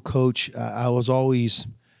high school coach, I was always...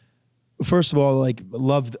 First of all, I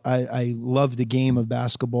loved the game of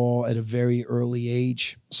basketball at a very early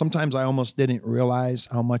age. Sometimes I almost didn't realize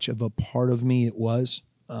how much of a part of me it was.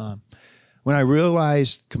 When I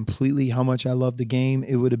realized completely how much I loved the game,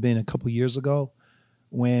 it would have been a couple years ago,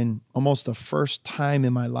 when almost the first time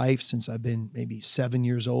in my life since I've been maybe 7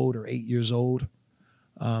 years old or 8 years old,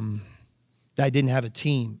 that I didn't have a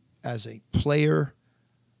team as a player,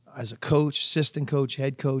 as a coach, assistant coach,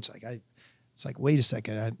 head coach. It's like, wait a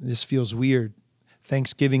second, this feels weird.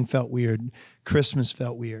 Thanksgiving felt weird. Christmas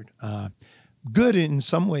felt weird. Good in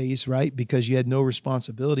some ways, right? Because you had no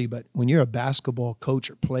responsibility. But when you're a basketball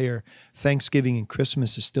coach or player, Thanksgiving and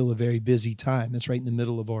Christmas is still a very busy time. That's right in the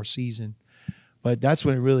middle of our season. But that's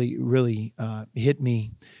when it really, really hit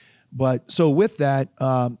me. But so with that,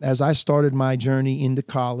 as I started my journey into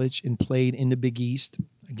college and played in the Big East,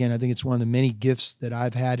 again, I think it's one of the many gifts that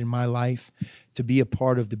I've had in my life to be a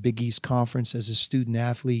part of the Big East Conference as a student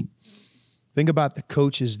athlete. Think about the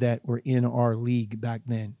coaches that were in our league back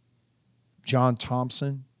then. John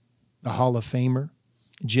Thompson, the Hall of Famer.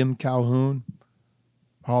 Jim Calhoun,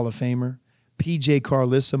 Hall of Famer. P.J.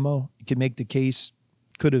 Carlissimo, you can make the case,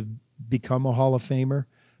 could have become a Hall of Famer,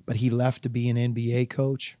 but he left to be an NBA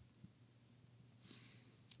coach.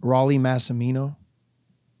 Raleigh Massimino,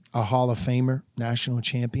 a Hall of Famer, national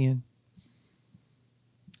champion.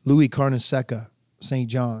 Louis Carnesecca, St.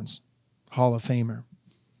 John's, Hall of Famer.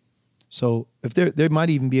 So if there might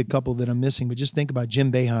even be a couple that I'm missing, but just think about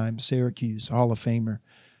Jim Boeheim, Syracuse, Hall of Famer.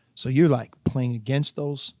 So you're like playing against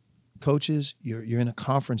those coaches. You're in a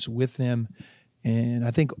conference with them. And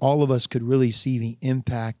I think all of us could really see the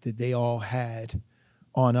impact that they all had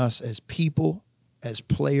on us as people, as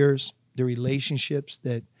players, the relationships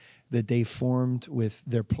that they formed with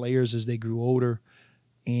their players as they grew older.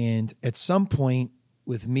 And at some point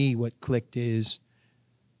with me, what clicked is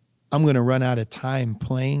I'm going to run out of time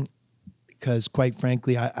playing because, quite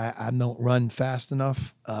frankly, I don't run fast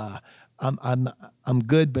enough. I'm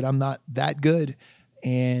good, but I'm not that good,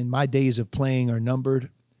 and my days of playing are numbered.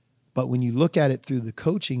 But when you look at it through the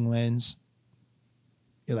coaching lens,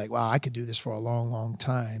 you're like, wow, I could do this for a long, long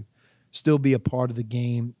time, still be a part of the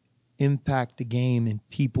game, impact the game and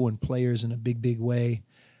people and players in a big, big way,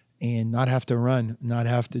 and not have to run, not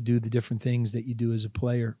have to do the different things that you do as a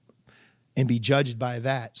player and be judged by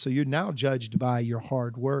that. So you're now judged by your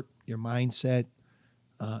hard work, your mindset,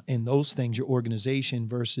 and those things, your organization,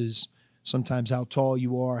 versus sometimes how tall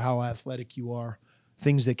you are, how athletic you are,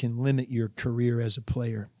 things that can limit your career as a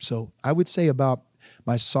player. So I would say about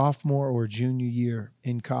my sophomore or junior year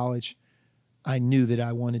in college, I knew that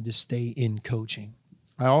I wanted to stay in coaching.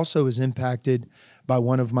 I also was impacted by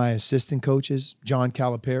one of my assistant coaches, John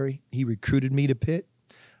Calipari. He recruited me to Pitt,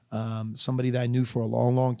 somebody that I knew for a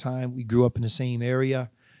long, long time. We grew up in the same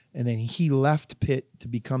area. And then he left Pitt to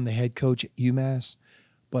become the head coach at UMass.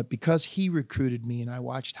 But because he recruited me and I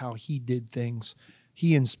watched how he did things,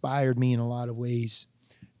 he inspired me in a lot of ways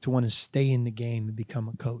to want to stay in the game and become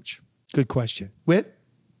a coach. Good question. Whit?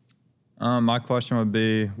 My question would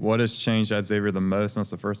be, what has changed at Xavier the most since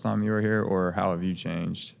the first time you were here, or how have you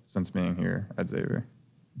changed since being here at Xavier?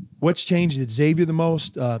 What's changed at Xavier the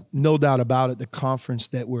most? No doubt about it, the conference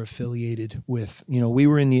that we're affiliated with. You know, we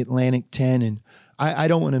were in the Atlantic 10, and I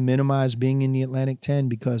don't want to minimize being in the Atlantic 10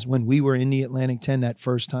 because when we were in the Atlantic 10 that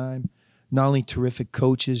first time, not only terrific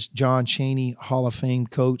coaches, John Chaney, Hall of Fame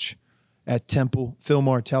coach at Temple, Phil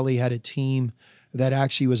Martelli had a team that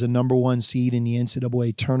actually was a number one seed in the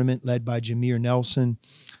NCAA tournament led by Jameer Nelson.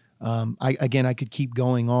 I could keep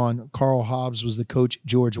going on. Carl Hobbs was the coach at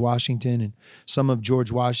George Washington, and some of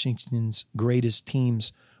George Washington's greatest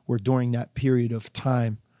teams were during that period of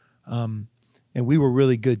time. And we were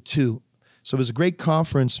really good too. So it was a great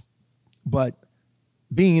conference, but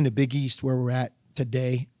being in the Big East where we're at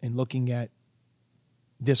today and looking at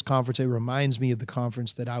this conference, it reminds me of the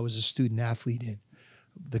conference that I was a student athlete in.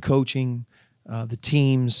 The coaching, the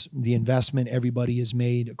teams, the investment everybody has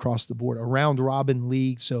made across the board. A round robin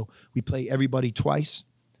league, so we play everybody twice.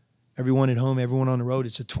 Everyone at home, everyone on the road.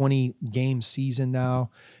 It's a 20-game season now.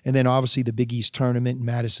 And then obviously the Big East tournament in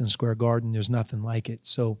Madison Square Garden, there's nothing like it.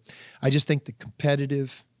 So I just think the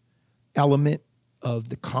competitive element of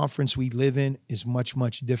the conference we live in is much,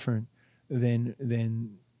 much different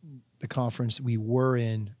than the conference we were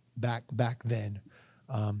in back then.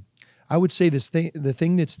 I would say the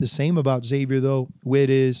thing that's the same about Xavier, though, Whit,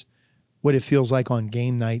 is what it feels like on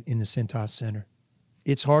game night in the Cintas Center.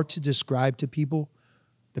 It's hard to describe to people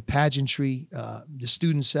the pageantry, the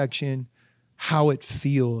student section, how it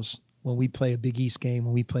feels when we play a Big East game,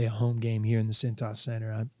 when we play a home game here in the Cintas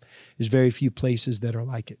Center. There's very few places that are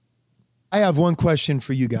like it. I have one question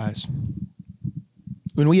for you guys.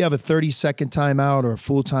 When we have a 30-second timeout or a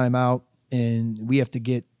full timeout and we have to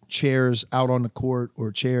get chairs out on the court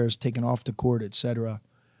or chairs taken off the court, et cetera,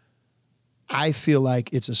 I feel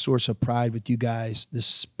like it's a source of pride with you guys, the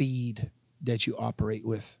speed that you operate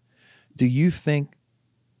with. Do you think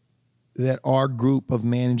that our group of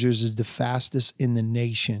managers is the fastest in the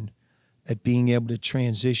nation at being able to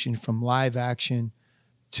transition from live action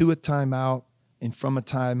to a timeout and from a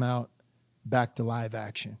timeout back to live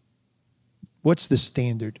action? What's the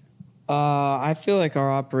standard? I feel like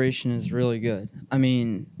our operation is really good. I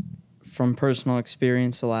mean, from personal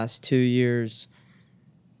experience, the last 2 years,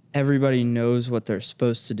 everybody knows what they're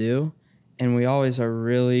supposed to do, and we always are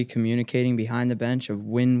really communicating behind the bench of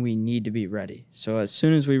when we need to be ready. So as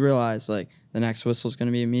soon as we realize, like, the next whistle is going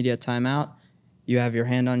to be immediate timeout, you have your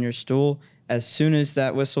hand on your stool. As soon as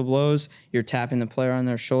that whistle blows, you're tapping the player on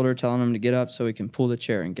their shoulder, telling them to get up so we can pull the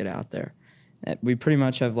chair and get out there. We pretty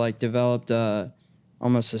much have, like, developed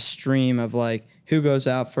almost a stream of, like, who goes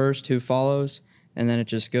out first, who follows, and then it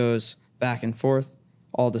just goes back and forth.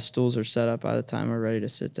 All the stools are set up by the time we're ready to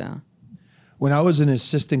sit down. When I was an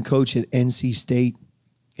assistant coach at NC State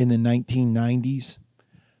in the 1990s,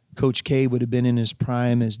 Coach K would have been in his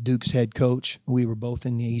prime as Duke's head coach. We were both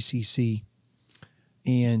in the ACC.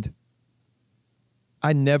 And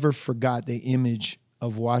I never forgot the image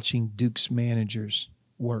of watching Duke's managers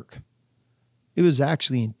work. It was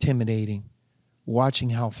actually intimidating watching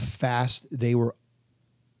how fast they were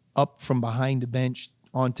up from behind the bench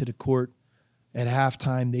onto the court. At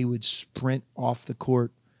halftime, they would sprint off the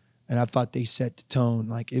court, and I thought they set the tone.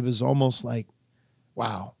 Like, it was almost like,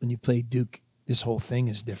 wow, when you play Duke, this whole thing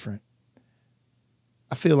is different.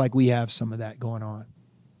 I feel like we have some of that going on.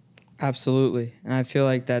 Absolutely. And I feel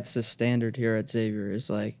like that's the standard here at Xavier, is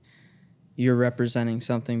like you're representing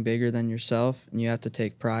something bigger than yourself, and you have to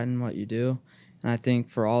take pride in what you do. And I think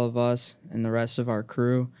for all of us and the rest of our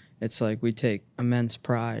crew, it's like we take immense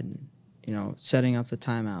pride in, you know, setting up the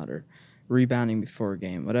timeout or rebounding before a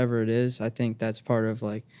game, whatever it is. I think that's part of,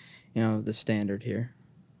 like, you know, the standard here.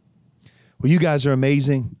 Well, you guys are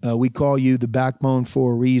amazing. We call you the backbone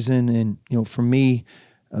for a reason. And, you know, for me,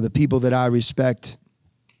 the people that I respect,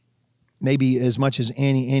 maybe as much as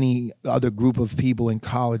any other group of people in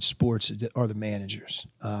college sports, are the managers.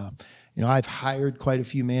 You know, I've hired quite a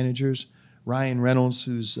few managers. Ryan Reynolds,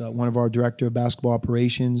 who's one of our director of basketball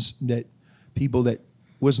operations, that people that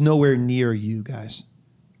was nowhere near you guys.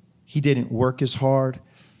 He didn't work as hard.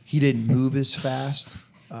 He didn't move as fast.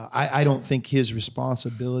 I don't think his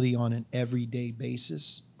responsibility on an everyday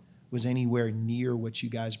basis was anywhere near what you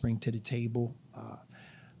guys bring to the table.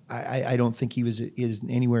 I don't think he is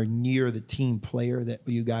anywhere near the team player that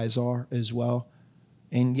you guys are as well.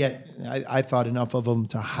 And yet, I thought enough of him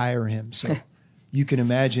to hire him. So you can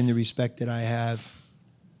imagine the respect that I have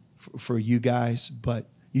for you guys. But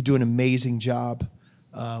you do an amazing job.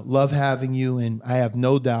 Love having you, and I have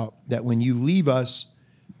no doubt that when you leave us,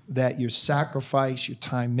 that your sacrifice, your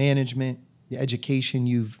time management, the education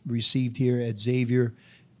you've received here at Xavier,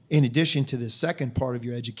 in addition to the second part of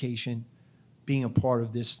your education, being a part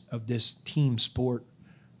of this team sport,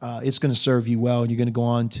 it's going to serve you well, and you're going to go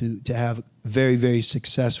on to have very, very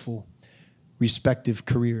successful respective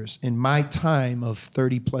careers. In my time of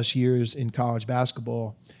 30-plus years in college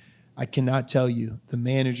basketball, I cannot tell you the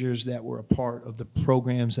managers that were a part of the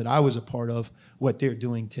programs that I was a part of, what they're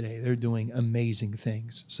doing today. They're doing amazing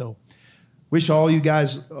things. So wish all you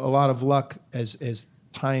guys a lot of luck as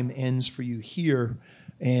time ends for you here.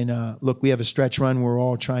 And look, we have a stretch run. We're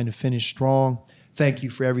all trying to finish strong. Thank you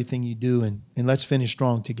for everything you do, and let's finish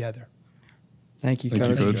strong together. Thank you,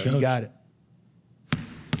 Coach. You got it.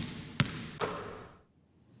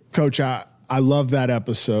 Coach, I love that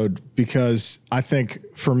episode because I think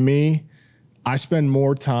for me, I spend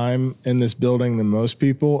more time in this building than most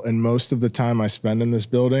people, and most of the time I spend in this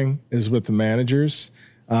building is with the managers.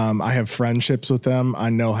 I have friendships with them. I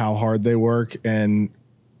know how hard they work and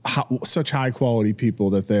such high quality people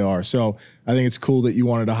that they are. So I think it's cool that you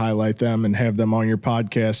wanted to highlight them and have them on your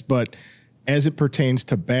podcast. But as it pertains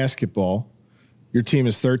to basketball, your team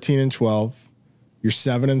is 13-12. You're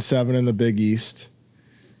 7-7 in the Big East.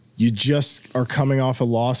 You just are coming off a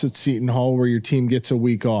loss at Seton Hall where your team gets a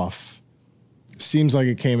week off. Seems like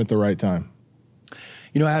it came at the right time.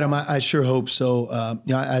 You know, Adam, I sure hope so.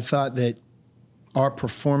 You know, I thought that our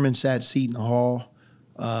performance at Seton Hall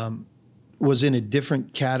was in a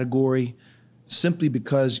different category simply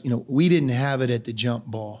because, you know, we didn't have it at the jump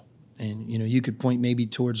ball. And, you know, you could point maybe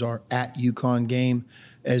towards our at UConn game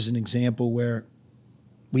as an example where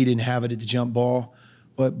we didn't have it at the jump ball.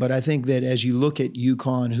 But I think that as you look at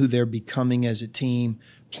UConn, who they're becoming as a team,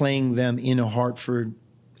 playing them in Hartford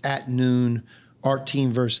at noon, our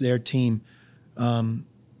team versus their team,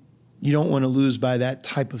 you don't want to lose by that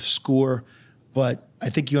type of score. But I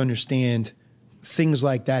think you understand things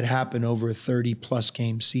like that happen over a 30-plus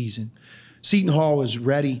game season. Seton Hall was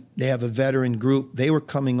ready. They have a veteran group. They were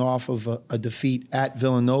coming off of a defeat at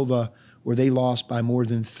Villanova where they lost by more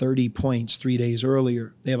than 30 points 3 days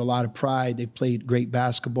earlier. They have a lot of pride. They've played great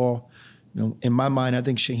basketball. You know, in my mind, I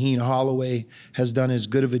think Shaheen Holloway has done as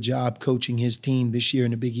good of a job coaching his team this year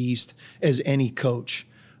in the Big East as any coach.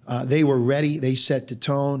 They were ready. They set the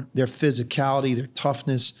tone. Their physicality, their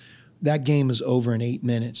toughness, that game is over in 8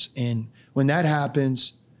 minutes. And when that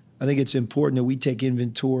happens, I think it's important that we take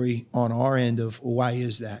inventory on our end of why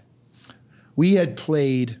is that. We had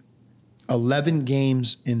played 11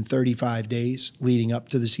 games in 35 days leading up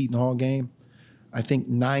to the Seton Hall game. I think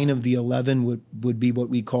 9 of the 11 would be what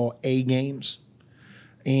we call A games.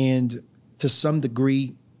 And to some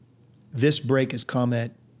degree, this break has come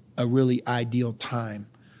at a really ideal time.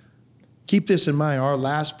 Keep this in mind, our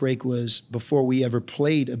last break was before we ever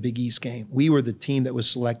played a Big East game. We were the team that was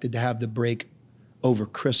selected to have the break over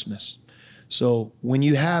Christmas. So when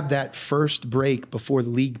you have that first break before the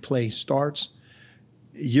league play starts,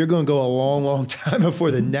 you're going to go a long, long time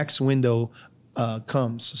before the next window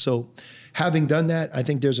comes. So having done that, I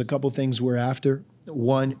think there's a couple things we're after.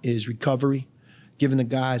 One is recovery, giving the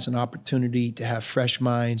guys an opportunity to have fresh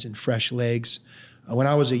minds and fresh legs. When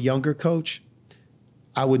I was a younger coach,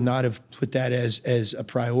 I would not have put that as a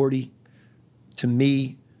priority. To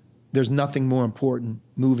me, there's nothing more important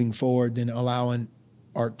moving forward than allowing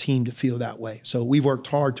our team to feel that way. So we've worked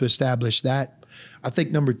hard to establish that. I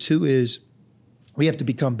think number 2 is we have to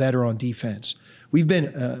become better on defense. We've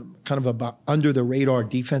been kind of about under the radar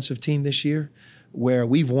defensive team this year, where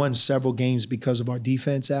we've won several games because of our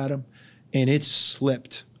defense, Adam, and it's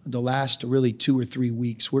slipped the last really 2 or 3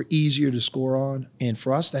 weeks. We're easier to score on, and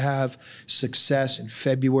for us to have success in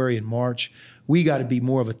February and March, we got to be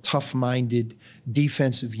more of a tough-minded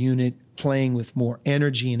defensive unit playing with more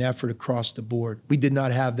energy and effort across the board. We did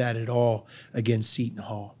not have that at all against Seton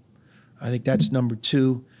Hall. I think that's number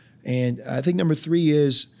 2. And I think number 3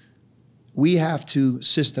 is we have to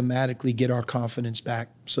systematically get our confidence back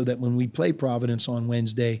so that when we play Providence on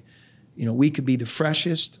Wednesday, we could be the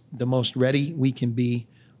freshest, the most ready we can be,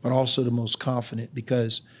 but also the most confident,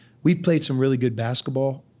 because we've played some really good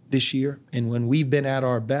basketball this year. And when we've been at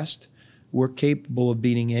our best, we're capable of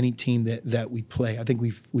beating any team that we play. I think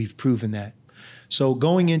we've proven that. So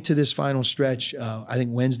going into this final stretch, I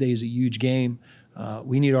think Wednesday is a huge game.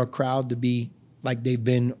 We need our crowd to be like they've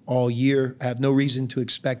been all year. I have no reason to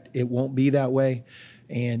expect it won't be that way.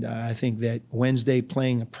 And I think that Wednesday,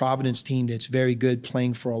 playing a Providence team that's very good,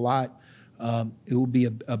 playing for a lot, it will be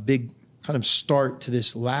a big kind of start to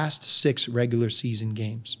this last 6 regular season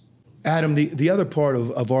games. Adam, the other part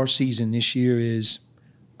of our season this year is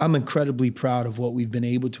I'm incredibly proud of what we've been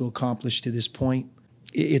able to accomplish to this point.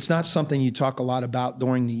 It's not something you talk a lot about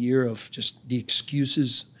during the year, of just the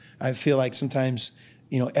excuses. I feel like sometimes,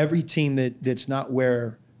 every team that's not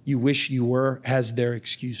where you wish you were has their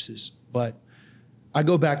excuses. But I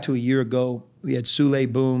go back to a year ago. We had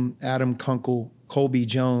Sule Boom, Adam Kunkel, Colby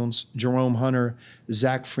Jones, Jerome Hunter,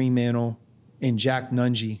 Zach Fremantle, and Jack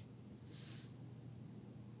Nungy.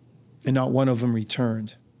 And not one of them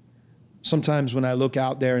returned. Sometimes when I look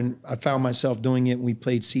out there, and I found myself doing it when we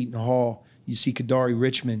played Seton Hall, you see Kadari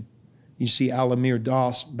Richmond, you see Alamir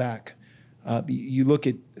Doss back. You look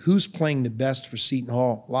at who's playing the best for Seton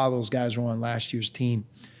Hall. A lot of those guys were on last year's team.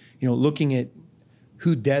 Looking at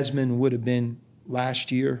who Desmond would have been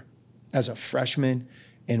last year as a freshman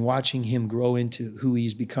and watching him grow into who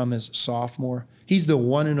he's become as a sophomore. He's the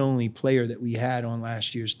one and only player that we had on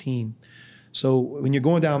last year's team. So when you're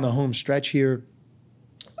going down the home stretch here,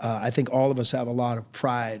 I think all of us have a lot of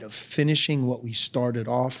pride of finishing what we started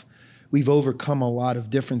off. We've overcome a lot of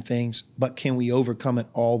different things, but can we overcome it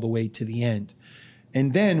all the way to the end?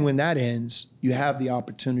 And then when that ends, you have the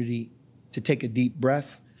opportunity to take a deep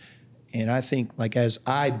breath. And I think, like, as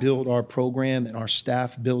I build our program and our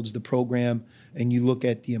staff builds the program, and you look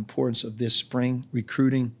at the importance of this spring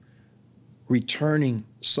recruiting, returning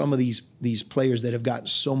some of these players that have gotten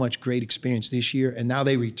so much great experience this year, and now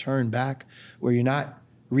they return back, where you're not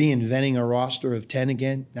reinventing a roster of 10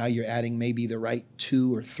 again. Now you're adding maybe the right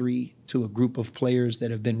 2 or 3 to a group of players that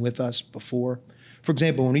have been with us before. For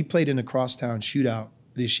example, when we played in the Crosstown Shootout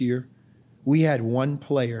this year, we had one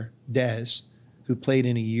player, Dez, who played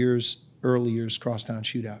in a year's earlier's Crosstown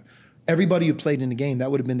Shootout. Everybody who played in the game, that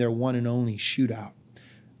would have been their one and only shootout.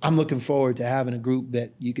 I'm looking forward to having a group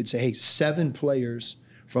that you could say, hey, 7 players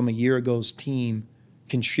from a year ago's team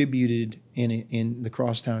contributed in the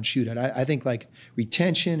Crosstown Shootout. I think, like,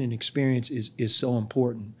 retention and experience is so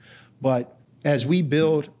important. But as we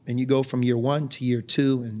build and you go from year 1 to year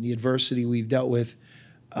 2 and the adversity we've dealt with,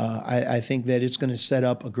 I think that it's going to set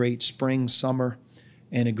up a great spring, summer,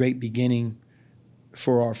 and a great beginning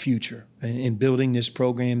for our future and building this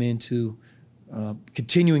program into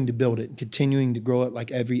continuing to build it, continuing to grow it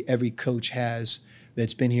like every coach has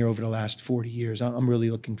that's been here over the last 40 years. I'm really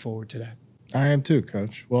looking forward to that. I am too,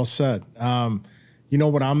 Coach. Well said. You know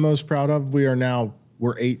what I'm most proud of?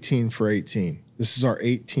 We're 18 for 18. This is our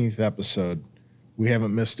 18th episode. We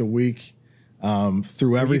haven't missed a week.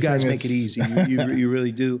 Through everything. You guys make it easy. You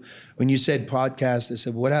really do. When you said podcast, I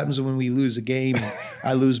said, what happens when we lose a game?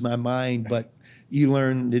 I lose my mind. But you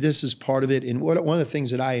learn that this is part of it. And one of the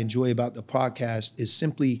things that I enjoy about the podcast is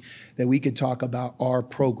simply that we could talk about our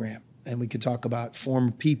program, and we could talk about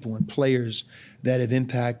former people and players that have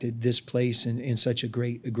impacted this place in such a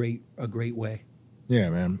great way. Yeah,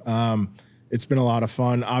 man. It's been a lot of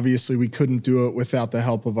fun. Obviously, we couldn't do it without the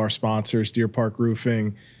help of our sponsors, Deer Park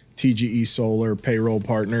Roofing, TGE Solar, payroll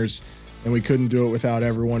partners, and we couldn't do it without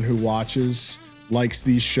everyone who watches, likes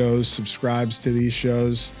these shows, subscribes to these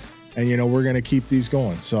shows, and, we're going to keep these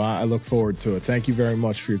going. So I look forward to it. Thank you very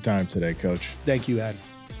much for your time today, Coach. Thank you, Adam.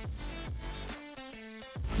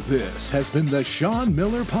 This has been the Sean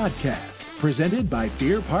Miller Podcast, presented by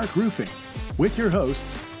Deer Park Roofing, with your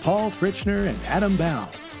hosts, Paul Fritchner and Adam Baum.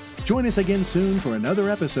 Join us again soon for another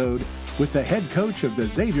episode with the head coach of the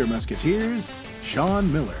Xavier Musketeers,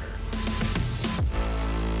 Sean Miller.